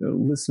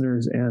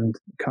 listeners and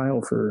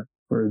Kyle, for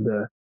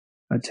the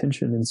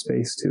attention and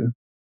space to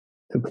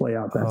play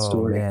out that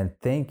story. Oh man,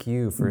 thank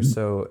you for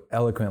so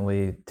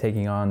eloquently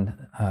taking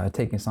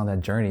us on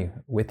that journey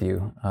with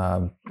you.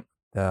 A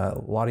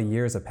lot of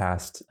years have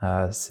passed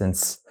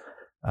since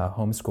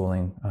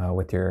homeschooling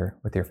with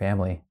your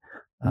family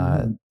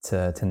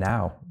to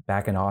now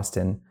back in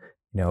Austin.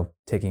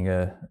 Taking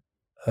a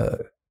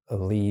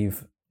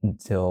leave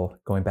until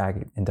going back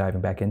and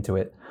diving back into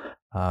it.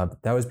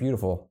 That was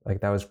beautiful.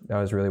 Like that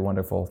was really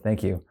wonderful.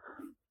 Thank you.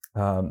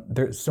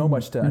 There's so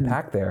much to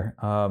unpack there.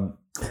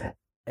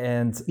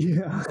 And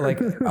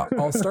like,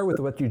 I'll start with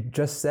what you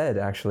just said,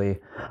 actually.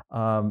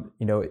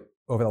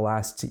 Over the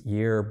last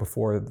year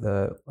before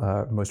the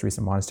most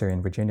recent monastery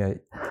in Virginia,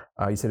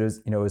 you said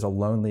it was a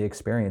lonely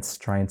experience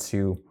trying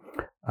to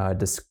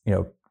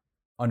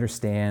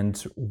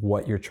understand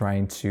what you're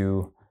trying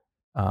to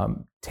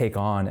take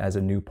on as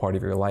a new part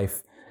of your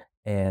life.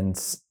 And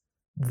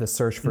the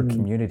search for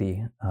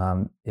community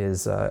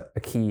is a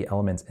key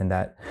element in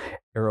that.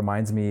 It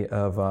reminds me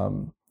of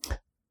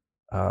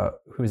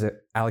who's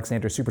it?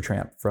 Alexander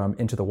Supertramp from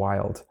Into the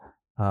Wild.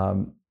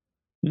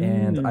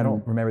 And I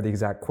don't remember the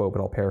exact quote, but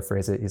I'll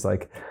paraphrase it. He's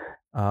like,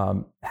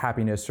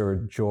 happiness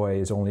or joy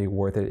is only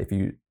worth it if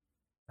you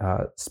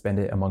spend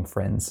it among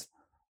friends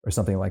or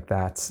something like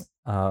that.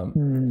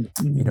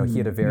 He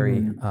had a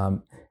very,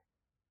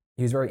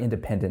 he was very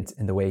independent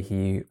in the way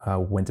he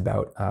went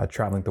about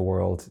traveling the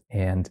world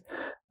and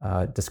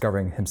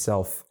discovering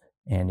himself.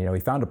 And, he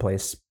found a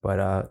place,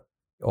 but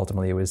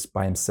ultimately it was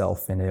by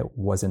himself, and it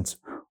wasn't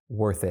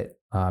worth it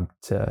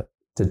to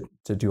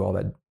do all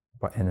that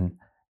and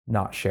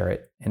not share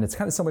it. And it's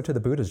kind of similar to the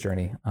Buddha's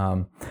journey,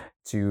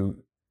 to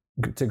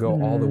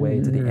go all the way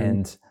to the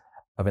end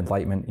of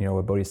enlightenment.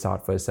 A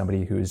bodhisattva is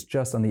somebody who is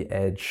just on the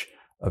edge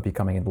of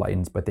becoming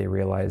enlightened, but they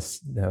realize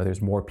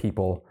there's more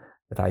people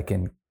that I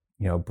can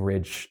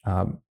bridge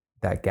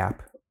that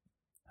gap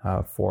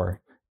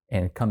for,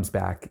 and comes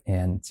back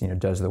and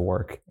does the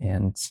work.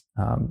 And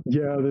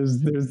there's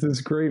this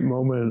great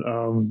moment.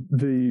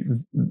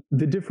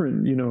 The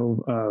different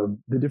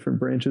the different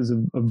branches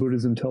of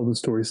Buddhism tell the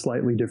story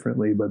slightly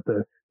differently, but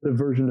the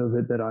version of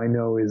it that I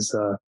know is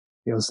so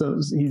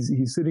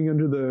he's sitting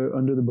under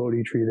the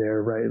Bodhi tree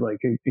there, right, like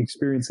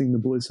experiencing the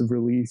bliss of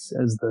release,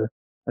 as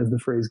the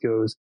phrase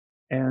goes,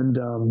 and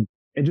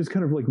just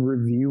kind of like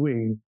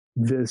reviewing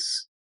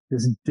this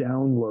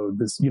download,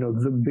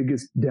 the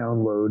biggest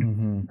download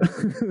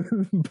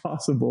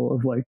possible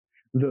of like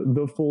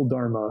the full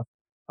Dharma.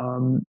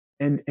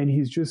 And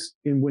he's just,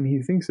 and when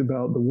he thinks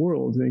about the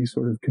world and he's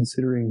sort of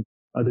considering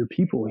other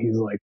people, he's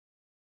like,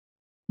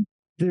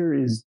 there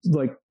is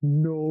like,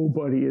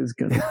 nobody is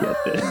going to get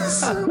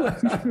this.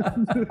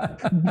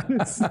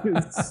 This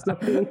is so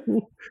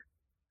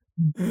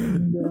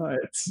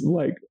nuts.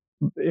 Like,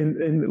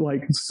 and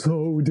like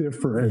so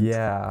different.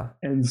 Yeah.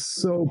 And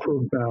so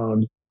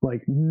profound.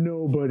 Like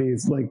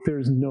nobody's, like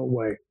there's no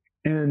way.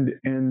 And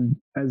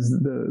as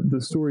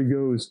the story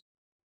goes,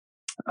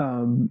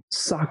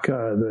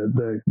 Saka,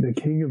 the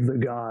king of the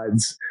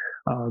gods,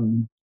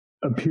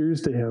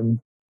 appears to him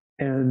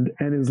and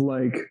is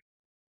like,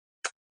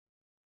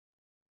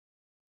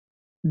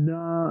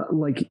 nah,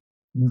 like,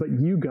 but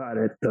you got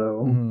it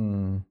though.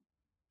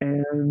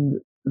 And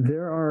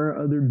there are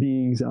other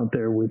beings out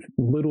there with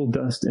little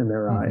dust in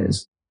their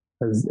eyes,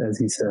 as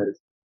he says,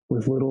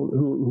 with little,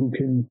 who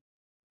can,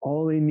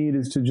 all they need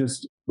is to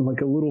just like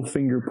a little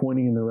finger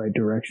pointing in the right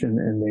direction,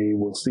 and they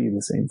will see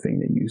the same thing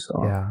that you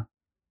saw. Yeah.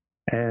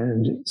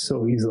 And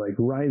so he's like,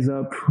 rise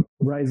up,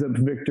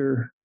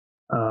 Victor,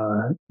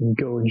 and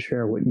go and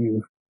share what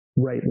you've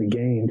rightly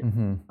gained.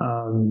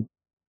 And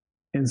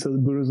so the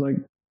Buddha's like,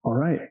 all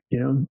right,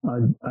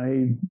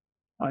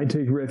 I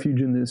take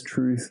refuge in this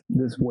truth,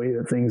 this way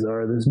that things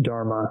are, this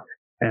Dharma,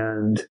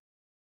 and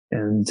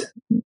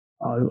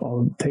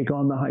I'll take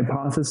on the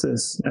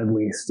hypothesis, at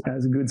least,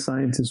 as a good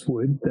scientist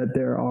would, that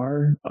there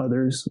are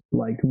others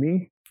like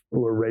me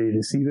who are ready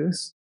to see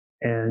this.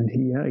 And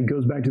he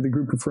goes back to the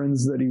group of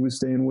friends that he was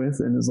staying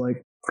with and is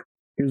like,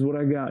 here's what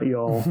I got,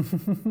 y'all.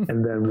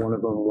 And then one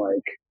of them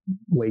like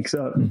wakes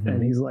up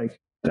and he's like,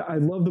 I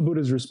love the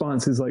Buddha's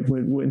response. He's like,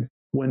 when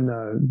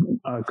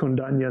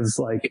Kondanya's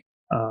like,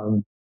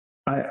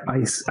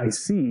 I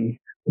see,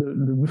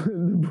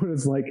 the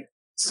Buddha's like,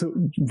 so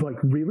like,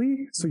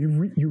 really? So you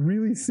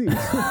really see?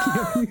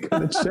 Like, he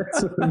kind of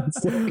checks with him.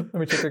 It's like, let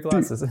me check your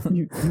glasses.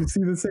 You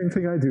see the same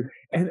thing I do.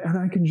 And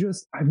I can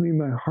just, I mean,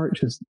 my heart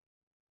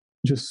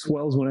just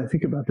swells when I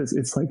think about this.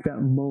 It's like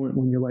that moment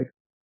when you're like,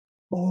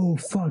 oh,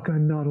 fuck,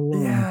 I'm not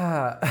alone.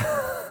 Yeah.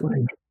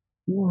 Like,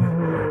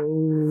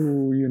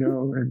 whoa,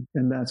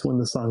 and that's when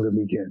the Sangha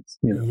begins.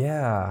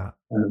 Yeah.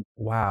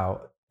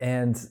 Wow.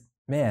 And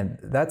man,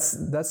 that's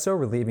so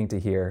relieving to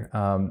hear,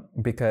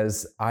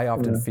 because I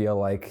often feel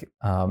like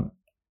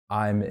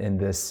I'm in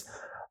this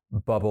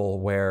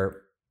bubble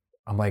where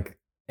I'm like,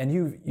 and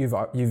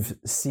you've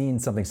seen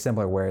something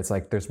similar where it's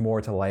like there's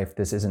more to life.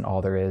 This isn't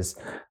all there is,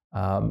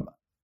 and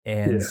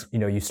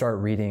you start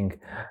reading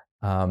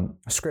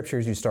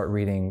scriptures, you start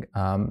reading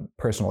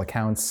personal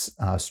accounts,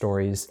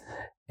 stories,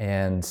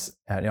 and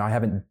I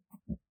haven't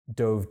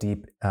dove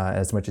deep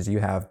as much as you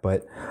have,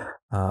 but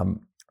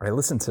I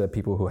listen to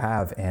people who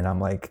have, and I'm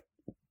like,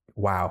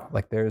 wow,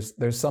 like there's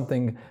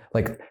something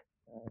like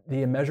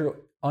the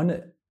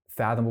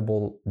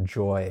unfathomable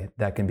joy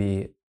that can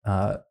be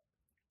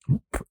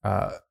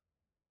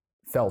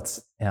felt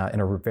in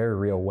a very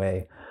real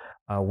way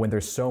when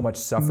there's so much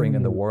suffering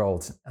in the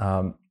world,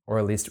 or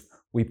at least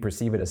we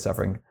perceive it as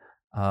suffering.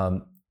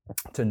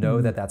 To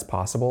know that that's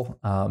possible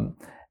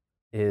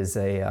is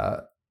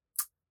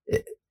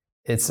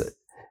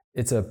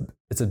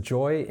it's a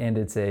joy, and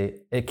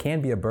it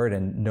can be a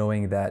burden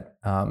knowing that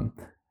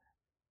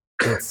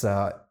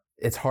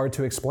it's hard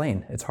to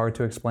explain. It's hard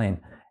to explain,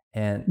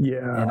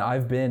 and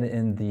I've been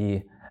in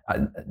the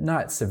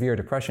not severe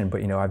depression,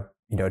 but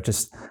I've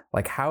just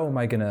like, how am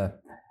I gonna?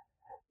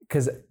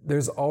 Because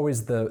there's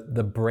always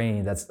the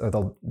brain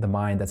or the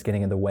mind that's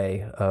getting in the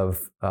way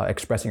of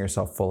expressing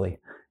yourself fully,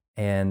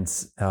 and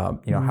how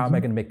am I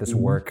going to make this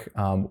work?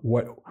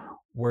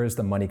 Where's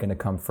the money going to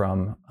come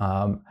from?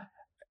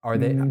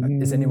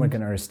 Is anyone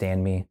going to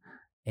understand me?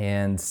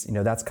 And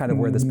that's kind of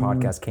where this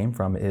podcast came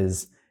from,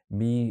 is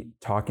me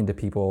talking to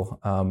people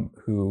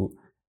who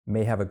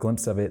may have a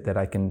glimpse of it that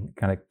I can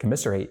kind of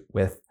commiserate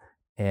with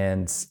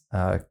and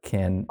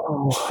can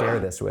share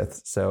this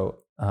with. So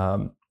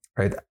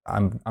right,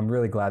 I'm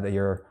really glad that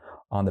you're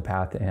on the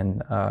path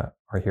and are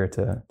here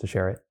to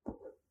share it.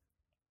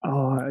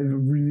 Oh, I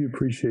really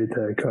appreciate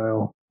that,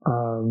 Kyle.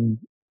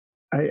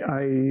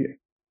 I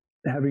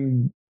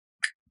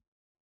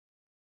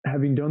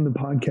having done the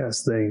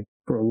podcast thing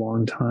for a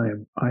long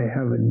time, I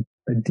have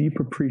a deep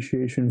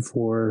appreciation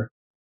for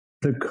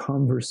the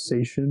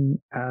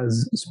conversation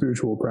as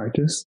spiritual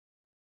practice,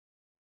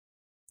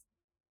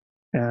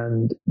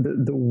 and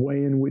the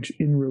way in which,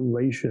 in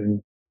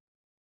relation,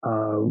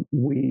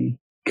 we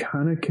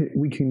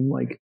can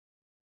like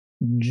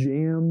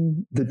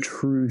jam the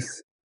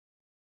truth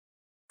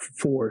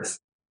forth.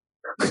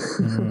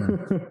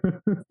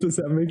 Does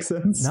that make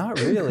sense? Not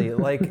really.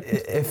 Like,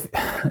 if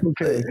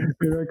okay,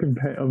 maybe I can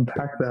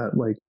unpack that.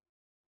 Like,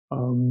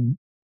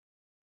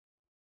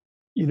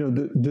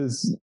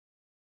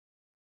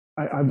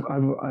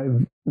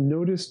 I've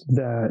noticed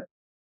that.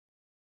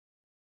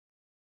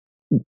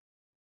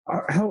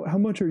 How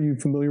much are you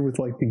familiar with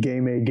like the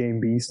game A, game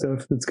B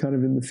stuff that's kind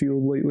of in the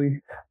field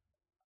lately?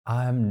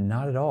 I'm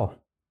not at all.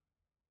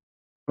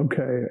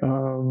 Okay.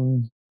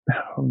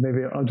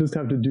 Maybe I'll just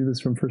have to do this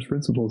from first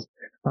principles.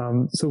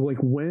 So like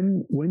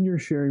when you're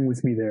sharing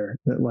with me there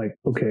that like,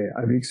 okay,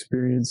 I've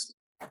experienced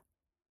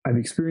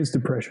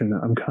depression.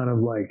 I'm kind of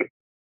like,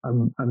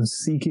 I'm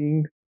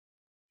seeking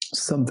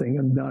something.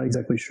 I'm not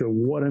exactly sure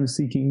what I'm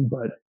seeking,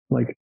 but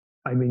like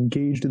I'm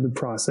engaged in the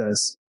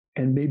process,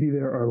 and maybe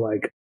there are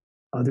like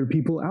other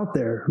people out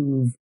there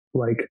who've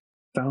like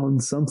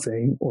found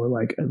something, or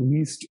like at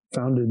least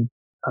found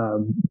a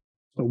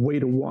way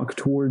to walk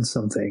towards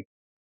something.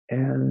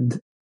 And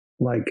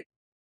like,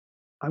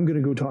 I'm going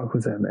to go talk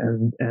with them,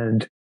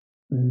 and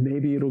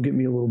maybe it'll get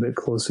me a little bit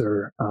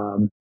closer.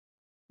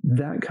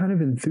 That kind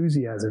of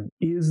enthusiasm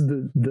is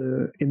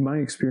the in my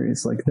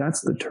experience, like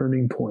that's the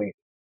turning point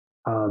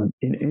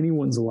in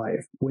anyone's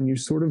life, when you're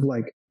sort of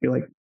like, you're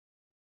like,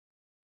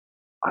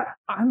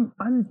 I'm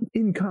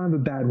in kind of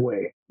a bad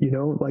way,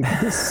 like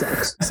this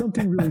sucks.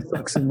 Something really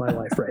sucks in my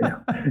life right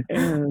now.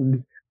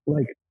 And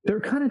like, there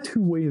are kind of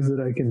two ways that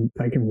I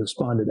can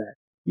respond to that.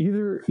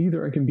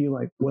 Either I can be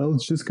like, well,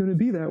 it's just going to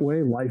be that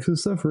way. Life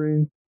is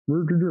suffering.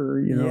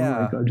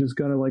 Like I just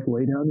got to like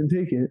lay down and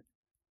take it.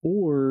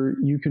 Or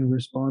you can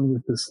respond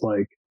with this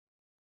like,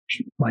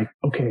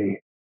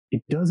 okay,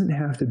 it doesn't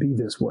have to be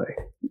this way.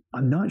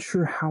 I'm not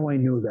sure how I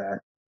know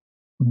that,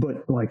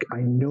 but like,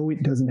 I know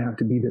it doesn't have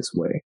to be this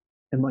way.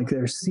 And like,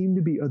 there seem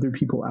to be other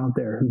people out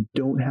there who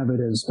don't have it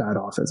as bad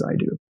off as I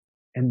do.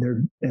 And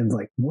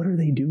like, what are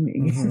they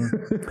doing?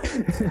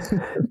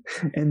 Mm-hmm.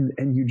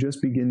 and you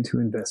just begin to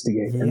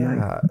investigate. Yeah. And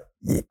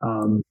like,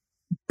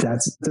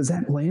 does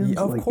that land?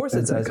 Of course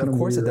it does. Of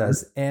course it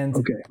does. And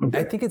okay.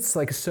 I think it's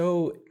like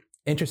so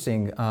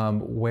interesting,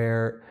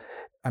 where,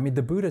 I mean,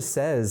 the Buddha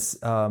says,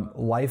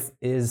 life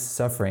is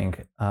suffering.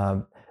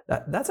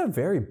 That's a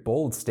very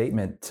bold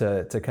statement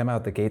to come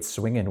out the gates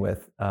swinging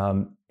with.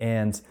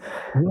 And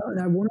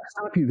I want to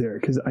stop you there,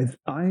 because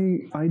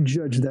I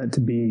judge that to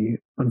be,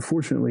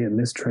 unfortunately, a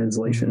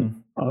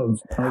mistranslation of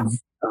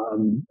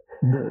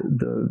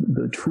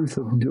the truth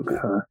of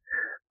dukkha.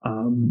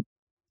 And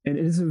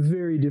it is a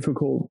very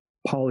difficult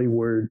Pali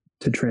word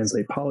to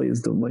translate. Pali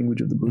is the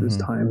language of the Buddha's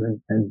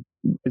time, and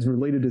is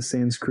related to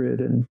Sanskrit.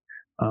 And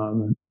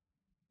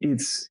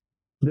it's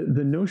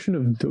the notion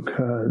of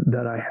dukkha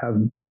that I have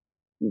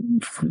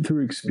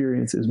through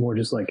experience is more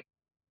just like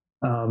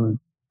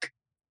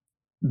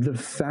the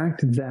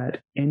fact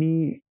that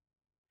any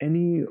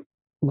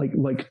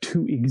like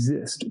to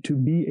exist, to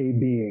be a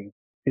being,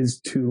 is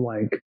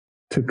to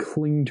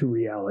cling to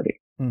reality,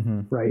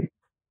 right?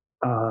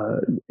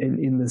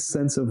 In the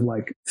sense of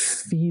like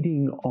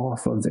feeding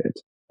off of it,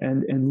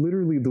 and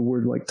literally the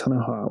word like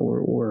tanaha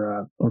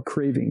or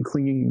craving,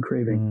 clinging and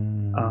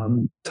craving,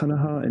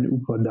 tanaha and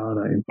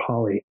upadana in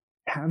Pali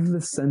have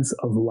the sense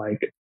of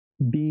like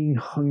being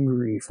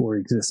hungry for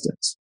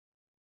existence,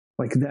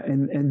 like that,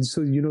 and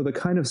so the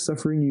kind of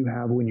suffering you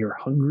have when you're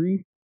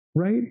hungry,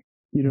 right?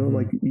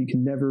 Like you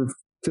can never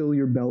fill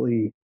your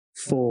belly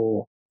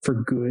full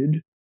for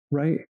good,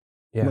 right?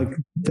 Yeah. Like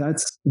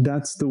that's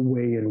the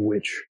way in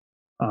which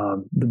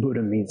the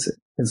Buddha means it.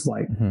 It's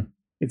like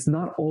it's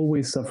not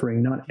always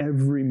suffering. Not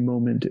every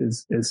moment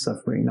is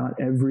suffering. Not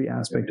every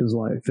aspect of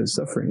life is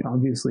suffering.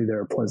 Obviously, there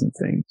are pleasant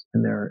things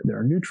and there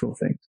are neutral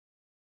things,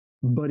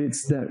 but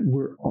it's that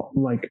we're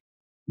like,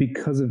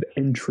 because of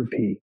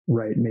entropy,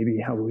 right? Maybe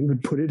how we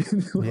would put it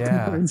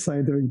in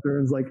scientific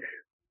terms, like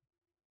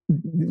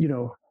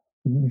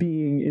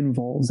being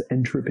involves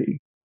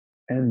entropy,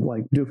 and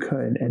like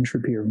dukkha and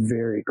entropy are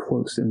very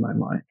close in my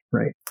mind,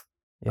 right?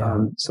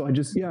 Yeah. So I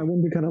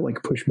wanted to kind of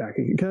like push back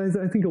again, because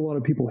I think a lot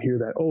of people hear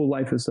that, oh,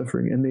 life is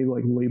suffering, and they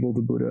like label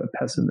the Buddha a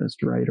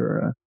pessimist, right?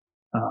 Or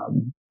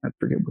I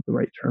forget what the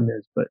right term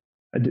is, but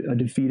a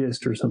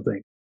defeatist or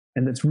something.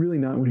 And that's really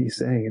not what he's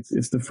saying.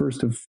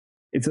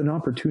 It's an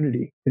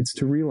opportunity. It's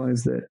to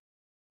realize that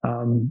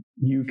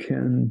you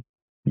can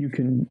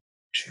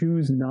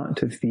choose not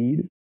to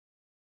feed,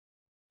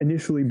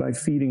 initially by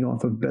feeding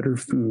off of better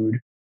food,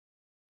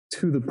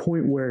 to the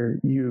point where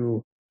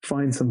you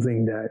find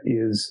something that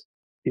is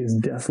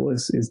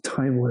deathless, is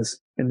timeless,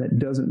 and that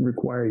doesn't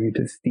require you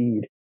to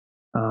feed.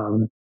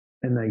 And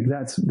like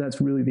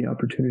that's really the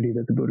opportunity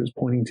that the Buddha is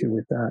pointing to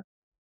with that.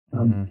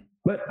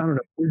 But I don't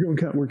know. We're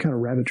kind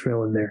of rabbit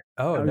trailing there.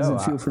 Oh, How does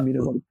it feel for me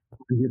to like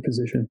your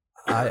position?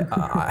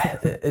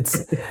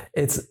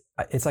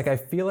 It's like I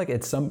feel like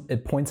at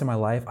points in my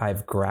life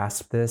I've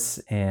grasped this,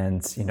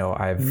 and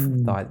I've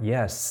thought,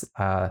 yes,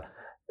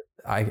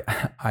 I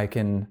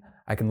can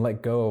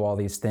let go of all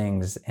these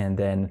things, and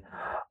then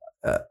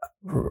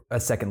a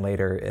second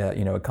later,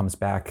 it comes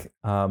back.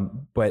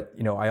 But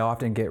I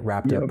often get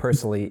wrapped up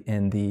personally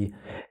in the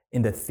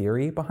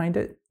theory behind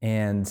it,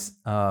 and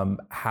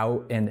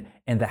how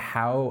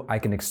I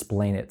can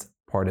explain it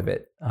part of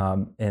it,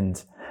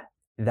 and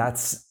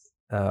that's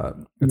a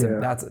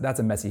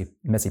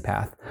messy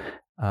path.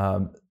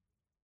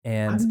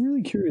 And I'm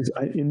really curious.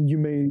 And you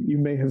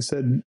may have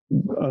said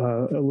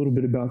a little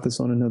bit about this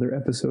on another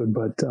episode,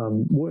 but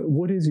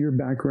what is your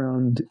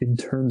background in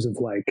terms of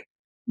like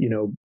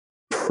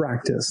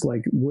practice?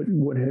 Like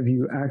what have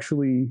you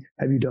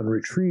done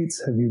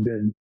retreats? Have you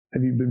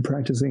been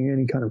practicing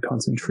any kind of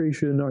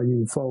concentration? Are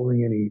you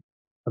following any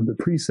of the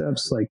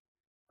precepts? Like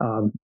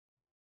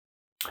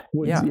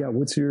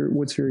what's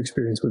your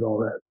experience with all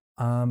that?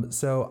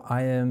 So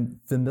I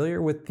am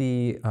familiar with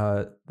the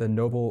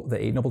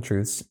Eight Noble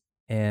Truths,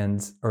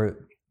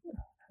 or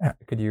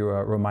could you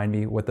remind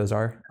me what those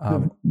are?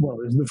 Well,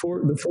 there's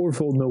the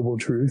fourfold noble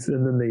truth,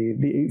 and then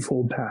the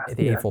eightfold path.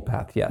 The eightfold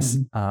path, yes.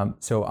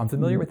 So I'm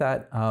familiar with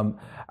that.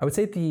 I would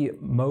say the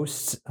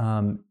most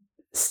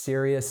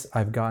serious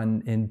I've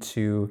gotten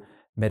into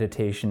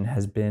meditation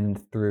has been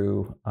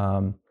through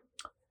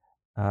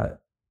the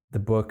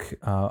book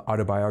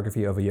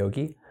Autobiography of a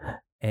Yogi,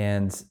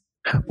 and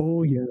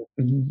oh yeah,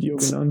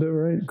 Yogananda,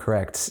 right?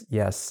 Correct.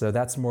 Yes. So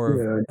that's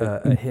more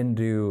a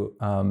Hindu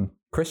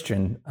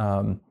Christian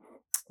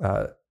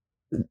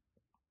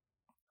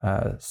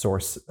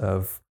source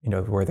of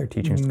where their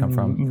teachings come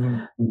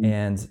from.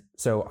 And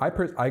so I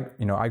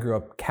grew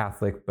up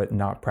Catholic but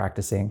not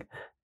practicing,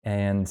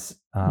 and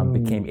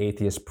became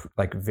atheist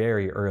like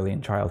very early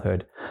in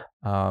childhood,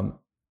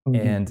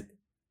 and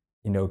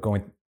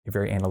going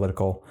very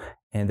analytical.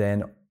 And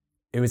then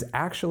it was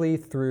actually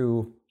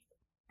through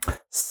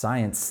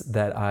science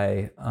that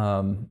I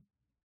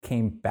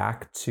came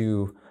back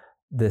to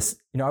this.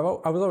 I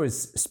was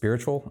always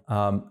spiritual.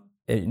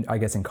 I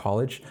guess in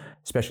college,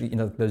 especially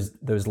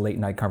those late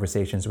night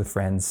conversations with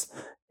friends,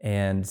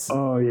 and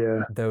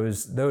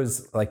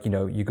those like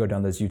you go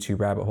down those YouTube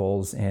rabbit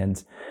holes,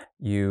 and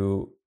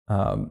you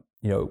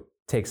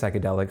take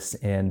psychedelics,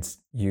 and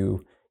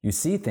you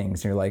see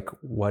things, and you're like,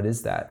 what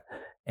is that?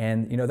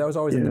 And that was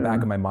always in the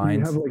back of my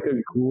mind. You have like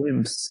a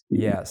glimpse.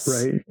 Yes,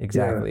 right.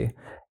 Exactly.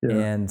 Yeah.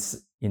 And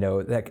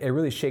that it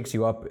really shakes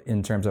you up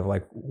in terms of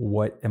like,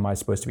 what am I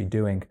supposed to be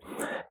doing?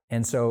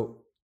 And so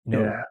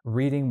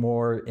reading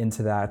more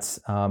into that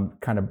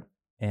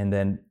and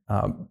then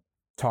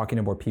talking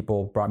to more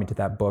people brought me to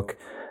that book.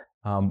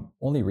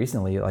 Only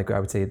recently, like I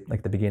would say,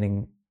 like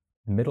the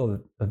middle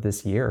of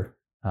this year,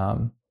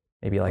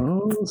 maybe like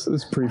so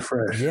it's pretty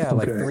fresh. Yeah,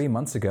 like 3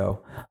 months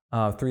ago,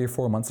 3 or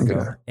 4 months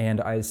ago,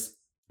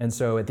 and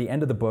so at the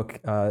end of the book,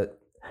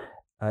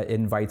 it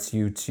invites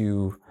you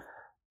to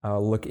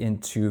look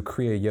into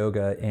Kriya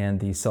Yoga and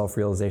the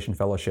Self-Realization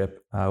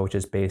Fellowship, which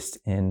is based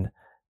in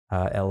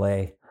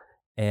LA.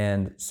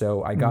 And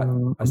so I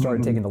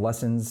started taking the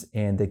lessons,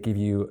 and they give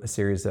you a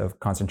series of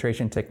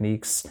concentration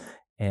techniques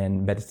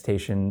and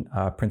meditation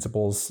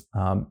principles,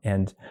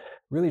 and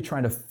really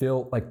trying to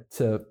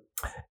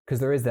because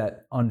there is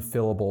that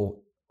unfillable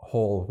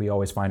hole we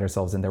always find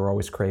ourselves in that we're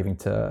always craving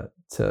to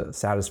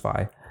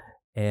satisfy.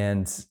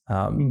 And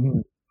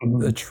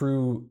a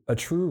true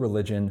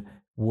religion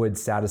would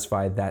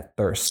satisfy that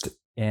thirst.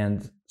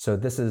 And so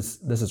this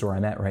is where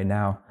I'm at right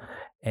now.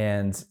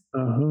 And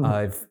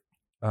I've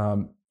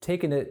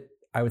taken it,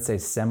 I would say,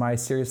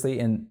 semi-seriously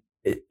in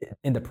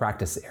the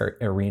practice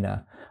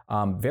arena,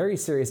 very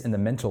serious in the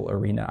mental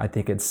arena. I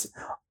think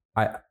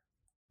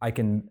I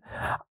can,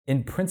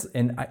 in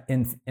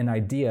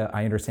idea,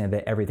 I understand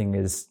that everything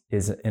is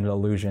an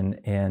illusion,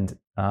 and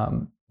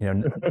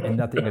and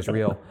nothing is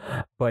real.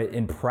 But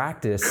in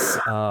practice,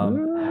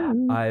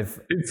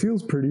 it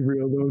feels pretty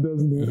real though,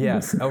 doesn't it?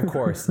 Yes, of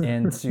course.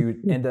 And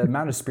the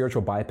amount of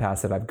spiritual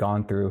bypass that I've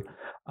gone through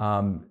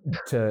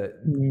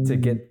to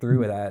get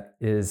through that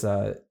has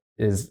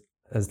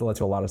led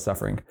to a lot of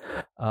suffering.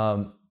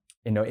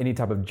 Any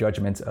type of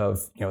judgment of,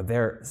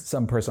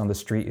 some person on the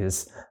street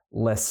is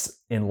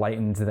less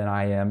enlightened than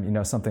I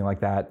am, something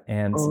like that.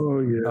 And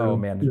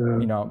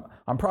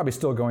I'm probably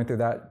still going through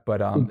that,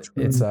 but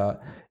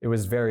it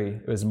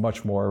was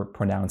much more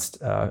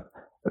pronounced.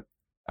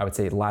 I would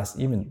say last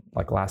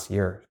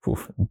year,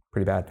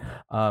 pretty bad.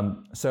 I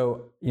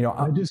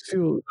just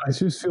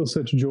feel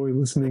such joy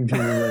listening to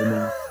you right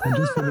now.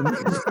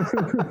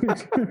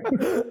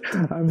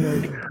 I'm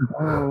like,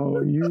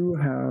 oh, you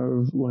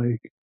have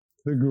like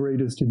the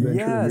greatest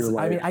adventure of your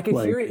life. I mean, I can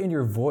hear it in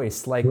your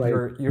voice, like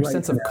your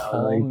sense of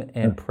calm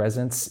and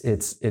presence.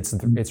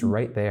 It's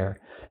right there.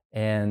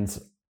 And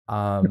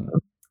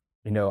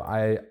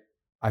I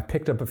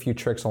picked up a few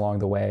tricks along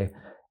the way,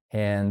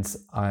 and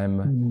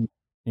I'm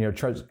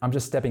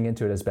just stepping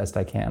into it as best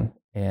I can.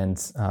 And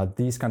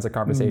these kinds of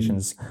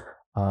conversations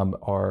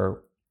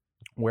are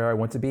where I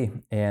want to be,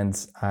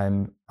 and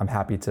I'm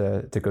happy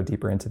to go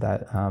deeper into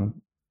that.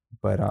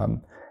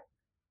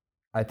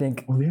 I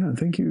think. Well, yeah.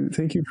 Thank you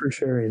for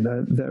sharing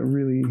that. That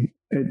really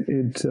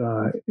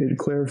it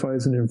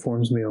clarifies and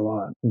informs me a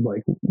lot,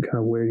 like kind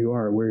of where you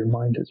are, where your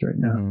mind is right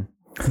now.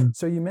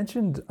 So you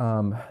mentioned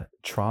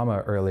trauma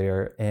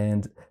earlier,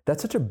 and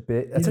that's such a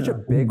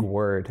big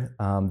word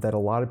that a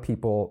lot of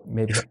people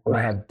may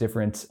have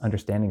different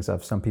understandings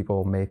of. Some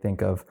people may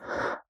think of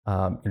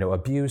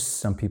abuse.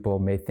 Some people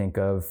may think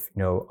of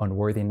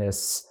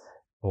unworthiness,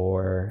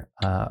 or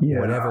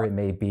whatever it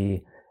may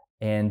be.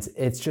 And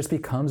it just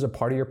becomes a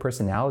part of your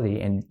personality,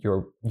 and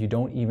you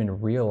don't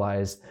even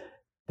realize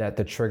that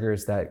the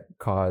triggers that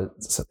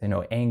cause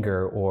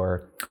anger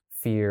or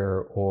fear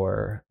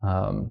or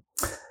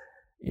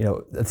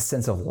the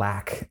sense of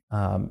lack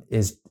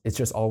it's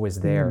just always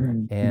there.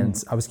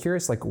 And I was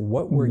curious, like,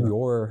 what were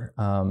your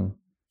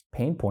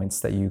pain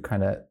points that you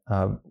kind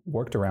of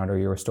worked around, or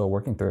you were still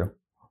working through?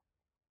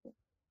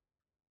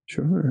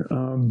 Sure.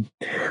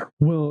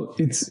 Well,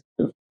 it's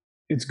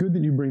good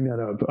that you bring that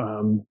up.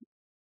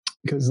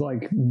 Because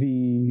like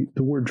the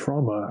word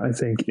trauma, I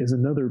think, is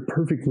another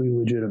perfectly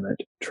legitimate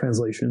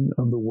translation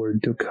of the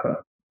word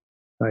dukkha,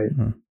 right?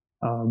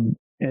 And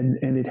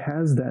it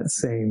has that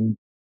same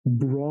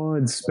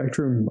broad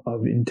spectrum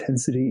of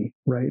intensity,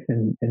 right,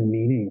 and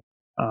meaning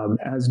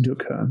as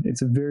dukkha.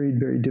 It's a very,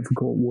 very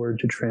difficult word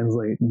to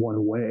translate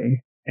one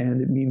way,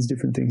 and it means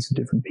different things to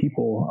different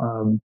people.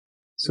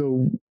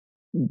 So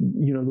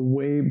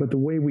the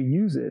way we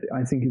use it,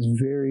 I think, is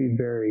very,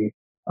 very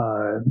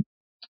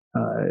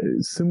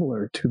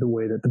similar to the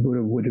way that the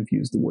Buddha would have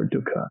used the word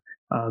dukkha.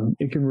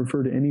 It can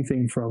refer to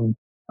anything from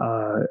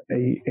a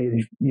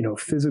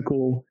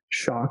physical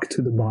shock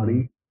to the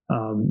body,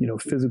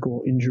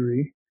 physical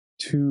injury,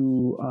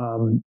 to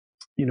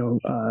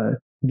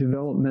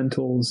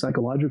developmental,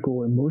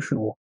 psychological,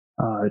 emotional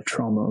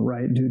trauma,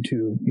 right, due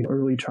to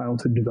early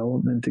childhood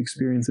development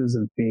experiences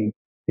of being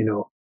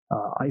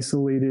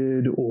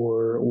isolated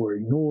or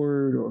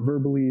ignored or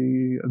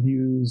verbally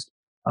abused.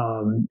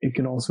 It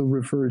can also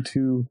refer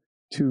to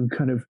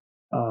kind of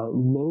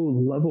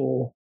low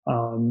level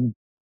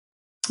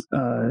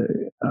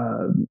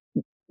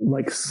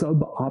like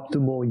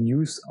suboptimal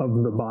use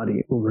of the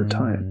body over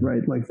time,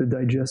 right? Like the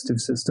digestive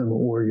system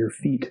or your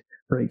feet,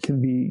 right,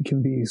 can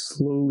be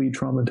slowly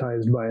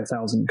traumatized by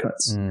 1,000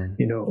 cuts,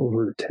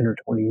 over 10 or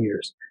 20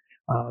 years.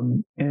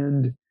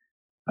 And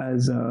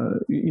as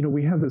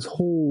we have this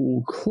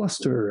whole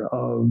cluster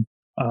of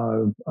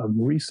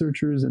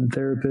researchers and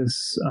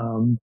therapists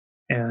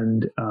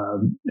and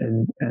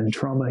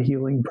trauma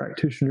healing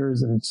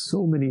practitioners, and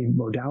so many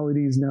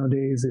modalities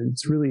nowadays.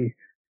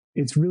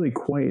 It's really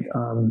quite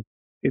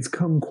it's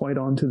come quite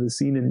onto the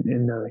scene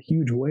in a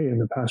huge way in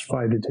the past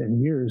 5 to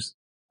 10 years,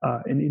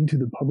 and into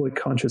the public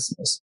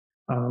consciousness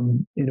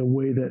in a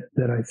way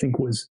that I think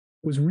was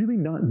really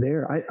not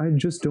there. I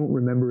just don't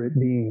remember it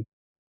being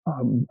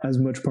as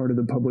much part of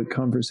the public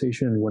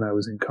conversation when I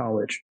was in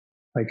college,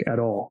 like at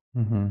all.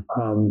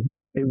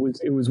 It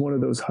was one of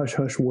those hush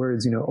hush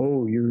words,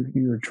 oh,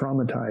 you're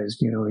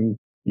traumatized,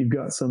 you've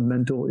got some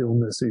mental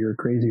illness, or you're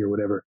crazy or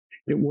whatever.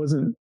 it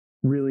wasn't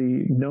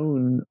really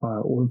known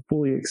or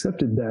fully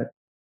accepted that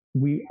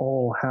we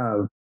all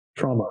have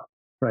trauma,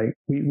 right?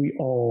 We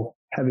all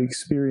have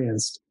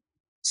experienced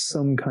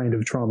some kind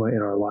of trauma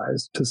in our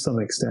lives to some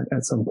extent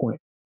at some point.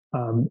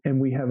 And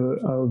we have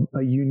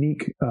a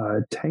unique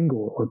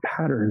tangle or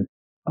pattern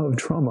of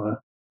trauma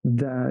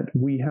that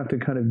we have to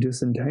kind of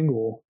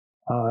disentangle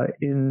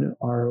in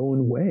our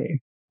own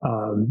way,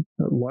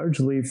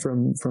 largely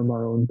from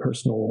our own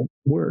personal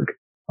work,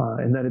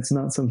 and that it's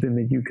not something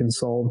that you can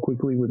solve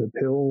quickly with a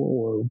pill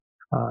or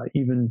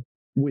even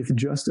with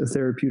just a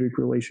therapeutic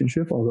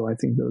relationship, although I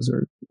think those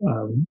are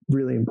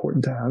really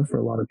important to have for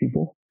a lot of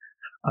people.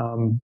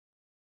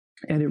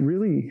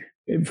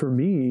 And for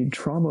me,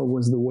 trauma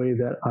was the way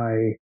that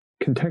I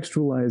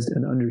contextualized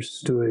and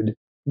understood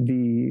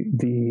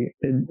the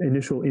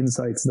initial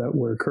insights that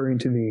were occurring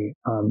to me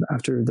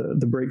after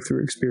the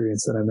breakthrough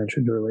experience that I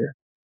mentioned earlier.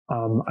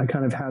 I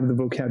kind of have the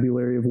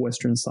vocabulary of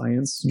Western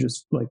science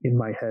just like in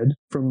my head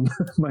from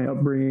my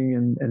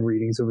upbringing and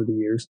readings over the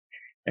years.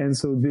 And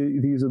so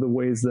these are the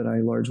ways that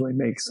I largely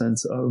make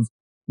sense of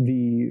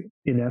the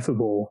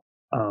ineffable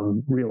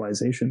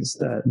realizations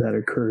that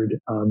occurred.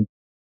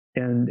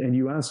 And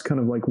you asked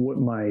kind of like what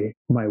my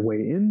way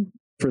in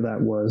for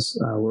that was,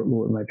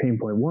 what my pain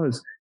point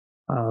was.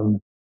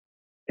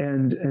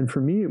 And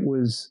for me, it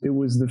was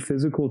the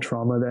physical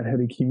trauma that had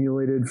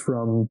accumulated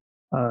from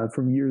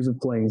years of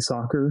playing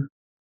soccer,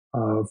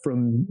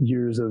 from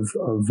years of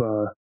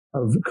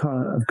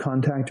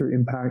contact or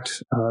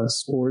impact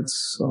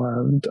sports,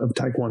 of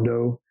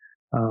taekwondo,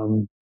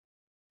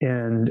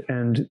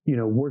 and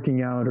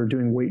working out or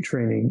doing weight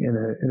training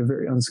in a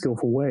very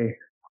unskillful way.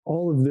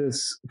 All of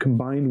this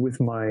combined with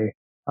my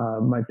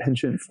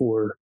penchant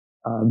for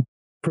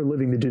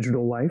living the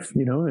digital life,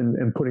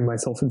 and putting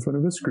myself in front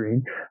of a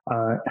screen,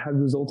 had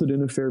resulted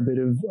in a fair bit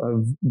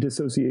of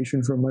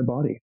dissociation from my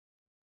body.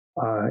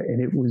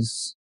 And it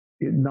was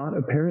not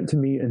apparent to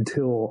me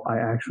until I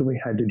actually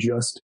had to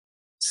just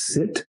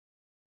sit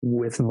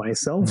with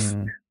myself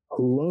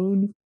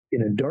alone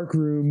in a dark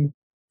room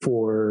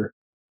for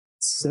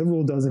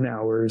several dozen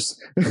hours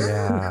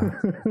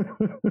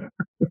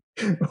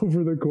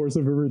over the course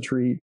of a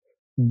retreat,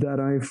 that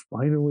I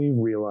finally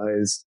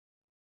realized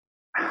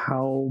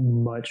how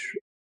much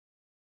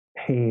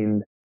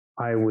pain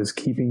I was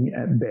keeping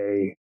at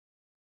bay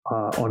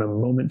on a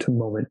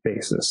moment-to-moment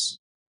basis.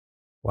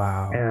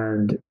 Wow.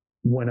 And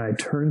when I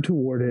turned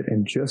toward it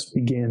and just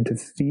began to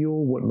feel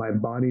what my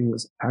body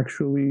was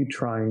actually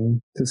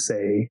trying to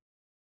say,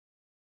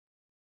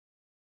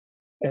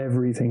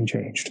 everything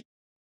changed.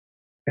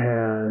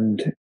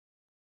 And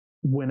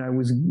when I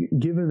was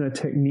given a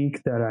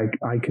technique that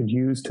I could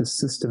use to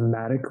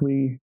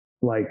systematically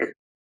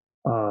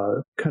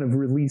kind of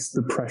release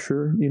the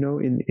pressure,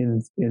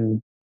 in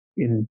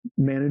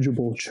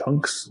manageable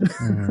chunks,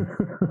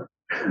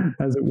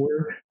 as it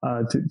were,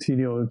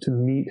 to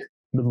meet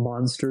the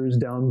monsters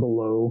down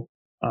below,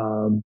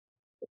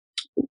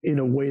 in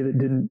a way that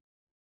didn't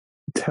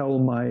tell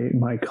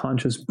my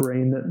conscious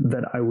brain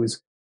that I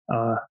was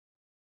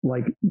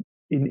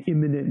in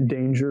imminent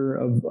danger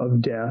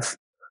of death.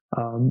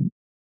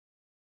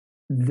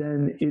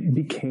 Then it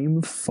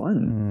became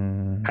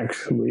fun,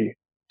 actually,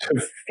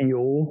 to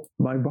feel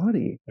my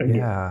body again.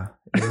 Yeah.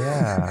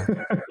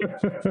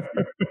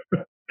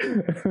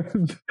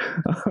 And,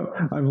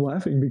 I'm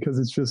laughing because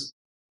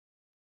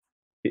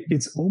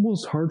it's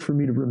almost hard for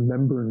me to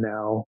remember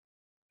now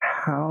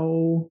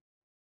how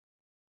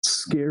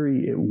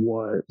scary it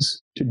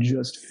was to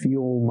just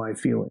feel my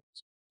feelings,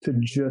 to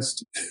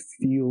just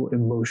feel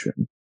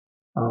emotion.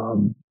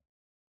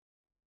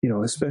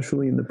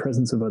 Especially in the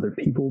presence of other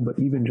people, but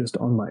even just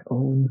on my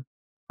own,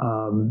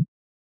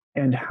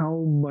 and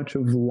how much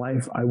of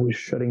life I was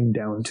shutting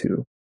down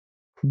to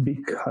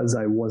because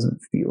I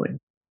wasn't feeling.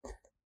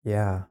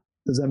 Yeah.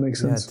 Does that make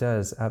sense? Yeah, it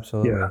does.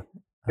 Absolutely.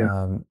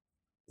 Yeah.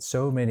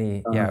 So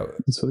many.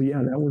 So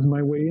that was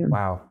my way in.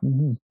 Wow.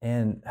 Mm-hmm.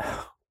 And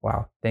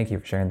wow, thank you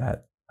for sharing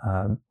that.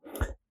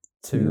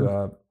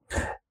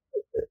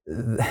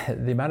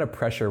 The amount of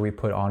pressure we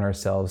put on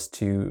ourselves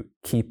to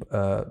keep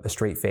a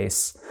straight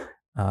face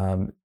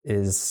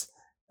is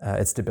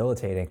it's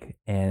debilitating.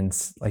 And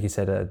like you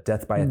said,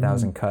 death by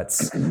 1,000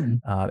 cuts.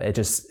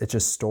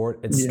 It's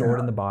stored in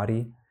the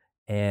body,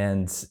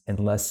 and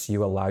unless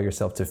you allow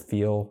yourself to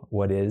feel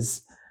what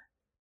is,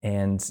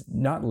 and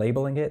not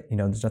labeling it,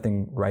 there's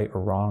nothing right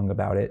or wrong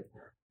about it.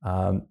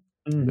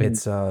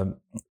 It's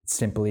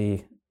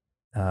simply,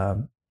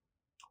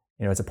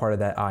 it's a part of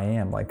that I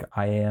am. Like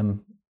I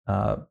am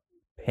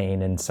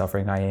pain and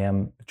suffering. I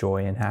am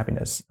joy and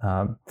happiness.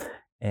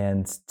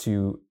 And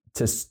to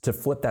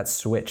flip that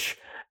switch,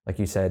 like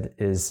you said,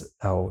 is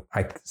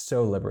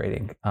so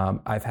liberating.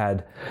 I've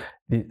had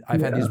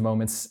these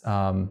moments,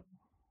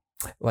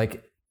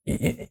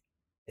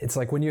 it's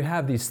like when you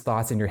have these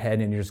thoughts in your head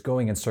and you're just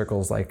going in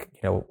circles, like,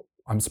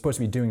 I'm supposed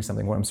to be doing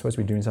something, or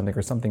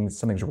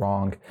something's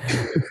wrong.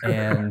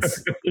 And,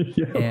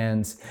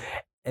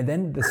 and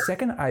then the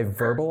second I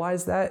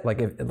verbalize that,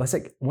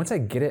 once I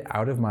get it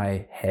out of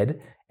my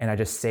head and I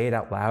just say it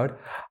out loud,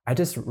 I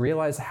just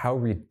realize how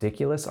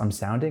ridiculous I'm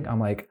sounding. I'm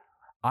like,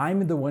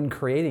 I'm the one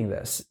creating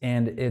this,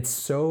 and it's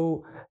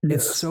so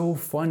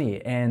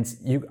funny. And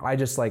I'll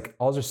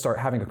just start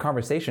having a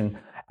conversation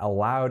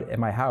aloud at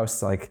my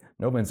house, like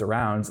no one's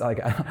around.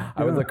 Like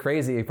I would look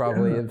crazy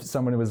probably if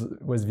someone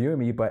was viewing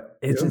me, but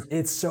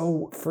it's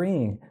so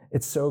freeing.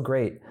 It's so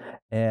great.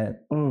 And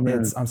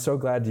I'm so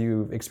glad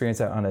you experienced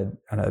that on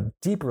a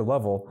deeper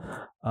level.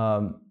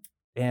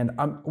 And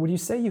would you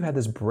say you had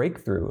this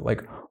breakthrough?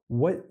 Like,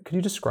 could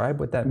you describe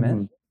what that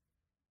meant?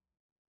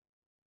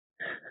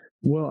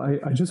 Well,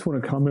 I just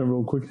want to comment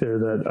real quick there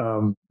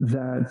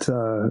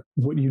that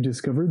what you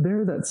discovered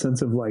there, that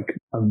sense of like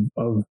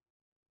of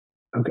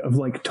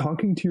like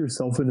talking to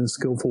yourself in a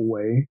skillful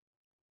way,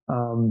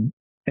 and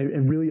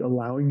really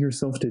allowing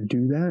yourself to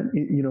do that.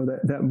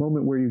 That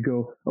moment where you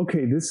go,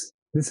 okay, this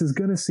is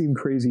gonna seem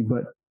crazy,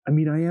 but I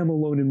mean, I am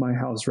alone in my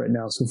house right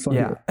now, so fuck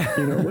it.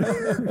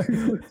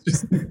 Let's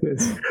just do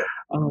this.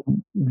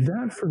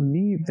 That for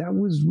me, that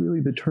was really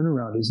the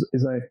turnaround.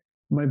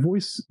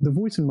 The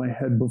voice in my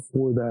head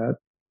before that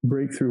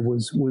breakthrough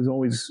was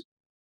always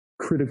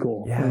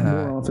critical.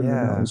 More often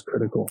than not, was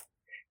critical,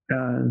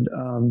 and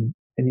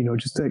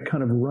just that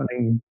kind of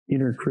running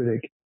inner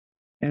critic.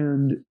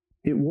 And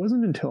it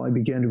wasn't until I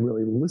began to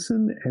really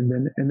listen and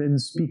then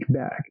speak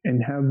back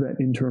and have that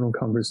internal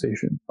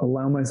conversation,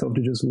 allow myself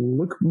to just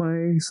look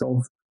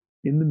myself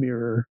in the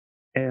mirror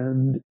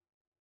and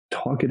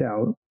talk it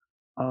out,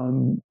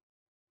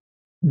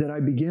 that I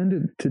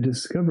began to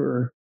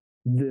discover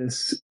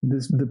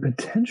the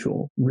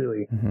potential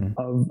really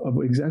of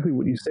exactly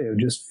what you say, of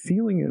just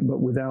feeling it,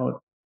 but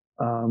without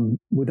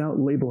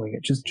labeling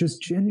it, just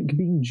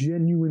being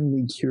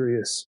genuinely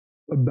curious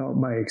about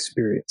my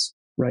experience,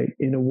 right?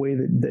 In a way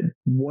that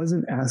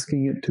wasn't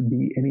asking it to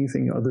be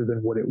anything other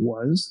than what it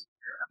was,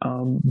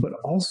 but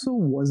also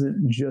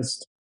wasn't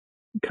just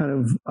kind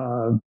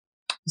of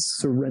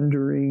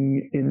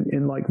surrendering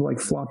in like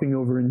flopping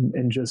over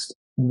and just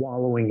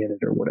wallowing in it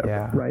or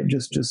whatever, right?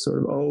 Just sort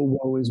of, oh,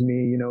 woe is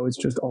me, it's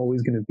just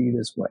always going to be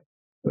this way.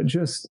 But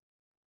just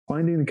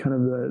finding kind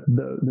of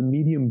the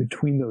medium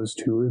between those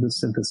two, or the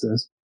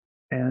synthesis,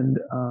 and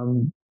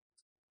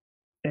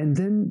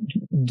then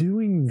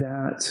doing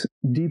that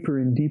deeper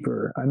and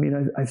deeper. I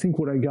mean, I think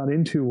what I got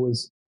into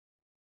was,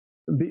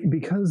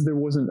 because there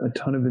wasn't a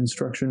ton of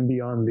instruction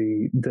beyond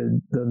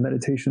the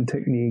meditation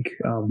technique,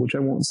 which I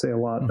won't say a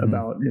lot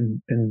about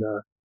in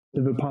the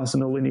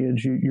Vipassana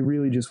lineage. You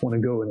really just want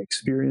to go and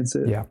experience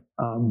it.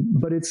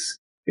 But it's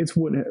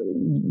what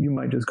you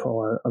might just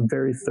call a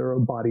very thorough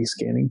body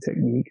scanning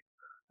technique.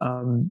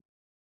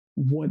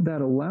 What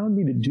that allowed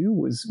me to do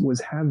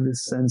was have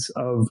this sense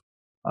of,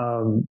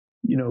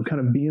 kind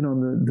of being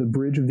on the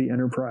bridge of the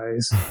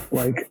Enterprise,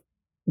 like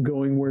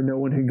going where no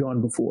one had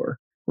gone before,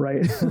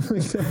 right?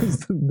 Like that was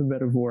the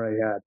metaphor I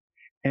had.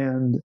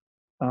 And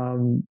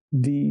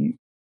the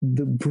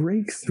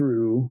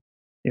breakthrough,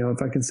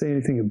 if I can say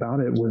anything about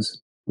it,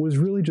 was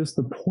really just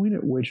the point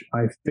at which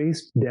I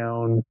faced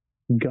down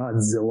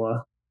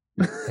Godzilla.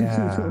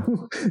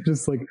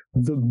 Just like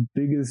the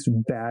biggest,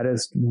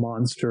 baddest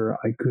monster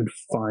I could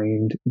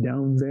find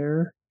down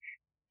there,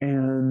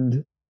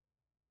 and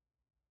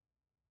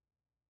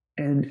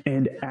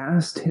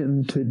asked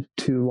him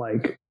to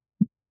like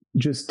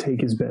just take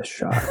his best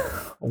shot.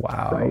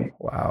 Wow. Right?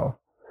 Wow.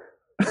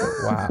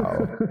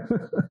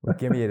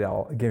 Give me it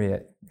all. Give me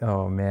it.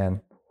 Oh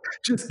man.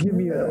 Just give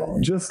me it all.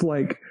 Just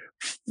like,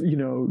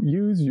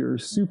 use your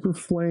super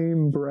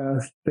flame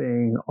breath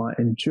thing on,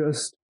 and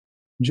just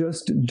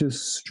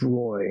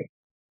destroy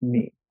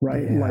me,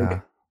 right?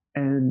 Like,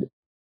 and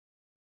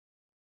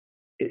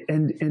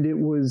it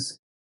was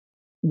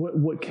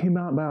what came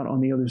about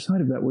on the other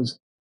side of that was,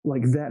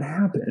 like, that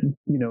happened.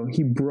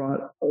 He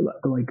brought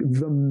like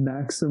the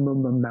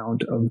maximum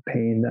amount of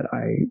pain that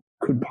I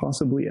could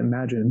possibly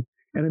imagine.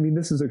 And I mean,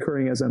 this is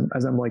occurring as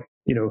I'm like,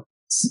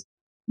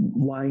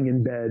 lying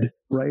in bed,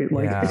 right?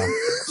 Like,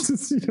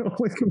 just,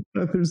 like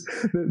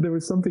there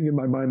was something in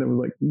my mind that was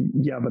like,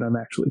 yeah, but I'm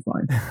actually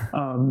fine.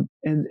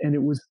 And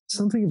it was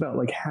something about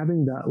like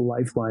having that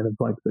lifeline of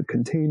like the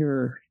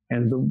container,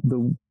 and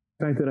the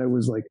fact that I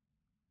was like,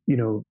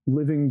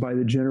 living by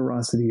the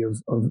generosity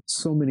of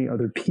so many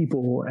other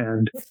people,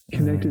 and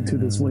connected to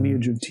this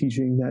lineage of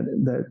teaching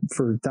that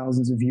for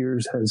thousands of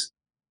years has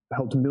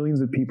helped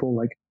millions of people.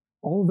 Like,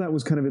 all of that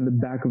was kind of in the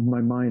back of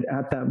my mind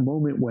at that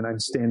moment when I'm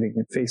standing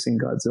and facing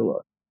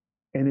Godzilla.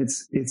 And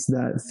it's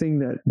that thing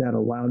that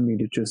allowed me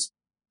to just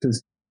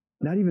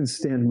not even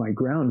stand my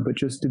ground, but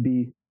just to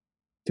be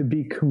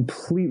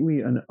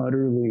completely and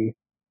utterly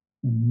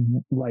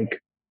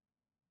like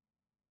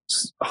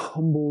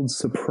humbled,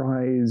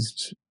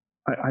 surprised.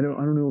 I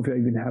don't know if I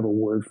even have a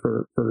word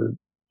for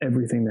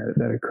everything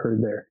that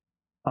occurred there.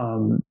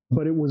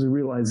 But it was a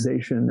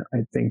realization, I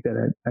think,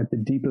 that at the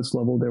deepest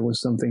level, there was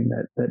something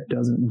that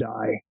doesn't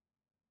die,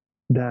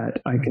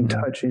 that I can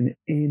touch in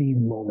any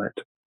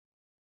moment.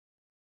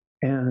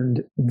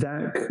 And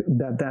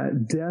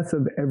that death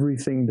of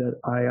everything that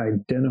I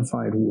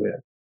identified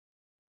with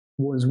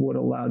was what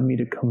allowed me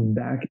to come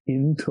back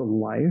into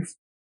life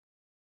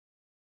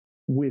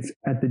with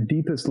at the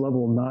deepest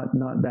level, not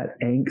that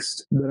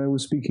angst that I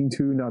was speaking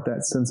to, not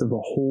that sense of a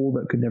hole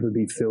that could never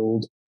be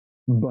filled,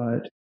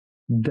 but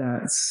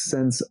that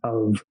sense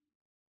of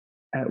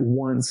at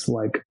once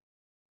like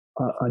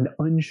an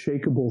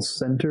unshakable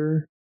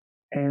center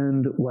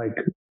and like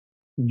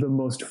the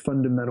most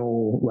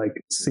fundamental like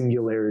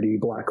singularity,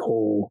 black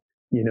hole,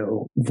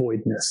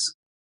 voidness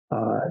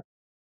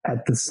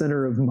at the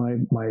center of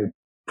my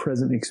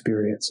present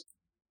experience.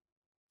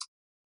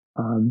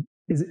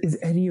 Is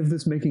any of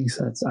this making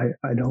sense?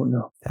 I don't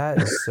know. That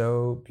is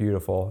so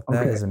beautiful.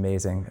 That is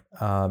amazing.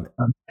 And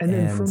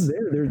then from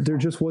there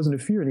just wasn't a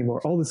fear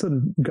anymore. All of a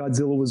sudden,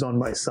 Godzilla was on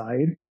my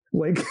side.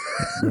 Like,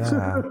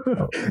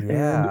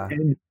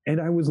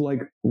 and I was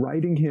like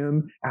writing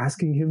him,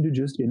 asking him to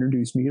just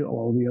introduce me to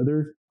all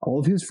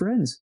of his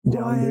friends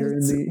down there in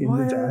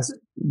the vast,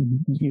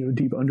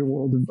 deep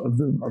underworld of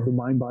the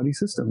mind body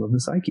system of the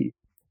psyche.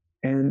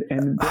 And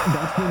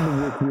that's when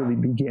the work really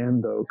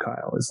began, though,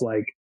 Kyle. It's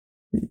like,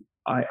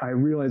 I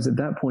realized at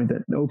that point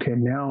that, okay,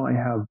 now I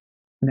have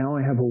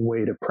a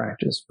way to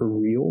practice for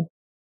real.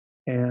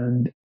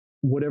 And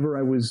whatever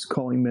I was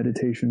calling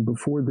meditation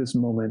before this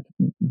moment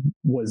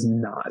was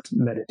not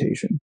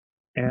meditation.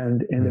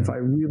 And if I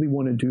really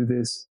want to do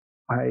this,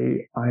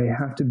 I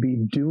have to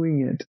be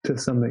doing it to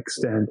some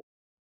extent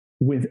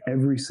with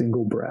every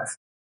single breath.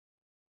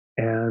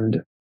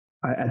 And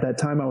at that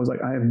time I was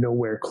like, I am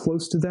nowhere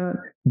close to that,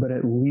 but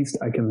at least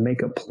I can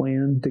make a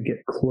plan to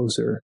get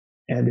closer.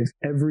 And if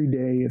every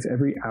day, if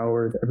every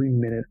hour, if every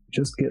minute,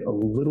 just get a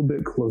little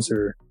bit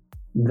closer,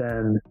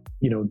 then,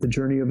 the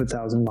journey of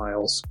 1,000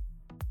 miles,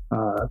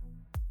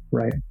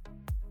 right?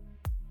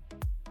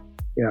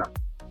 Yeah.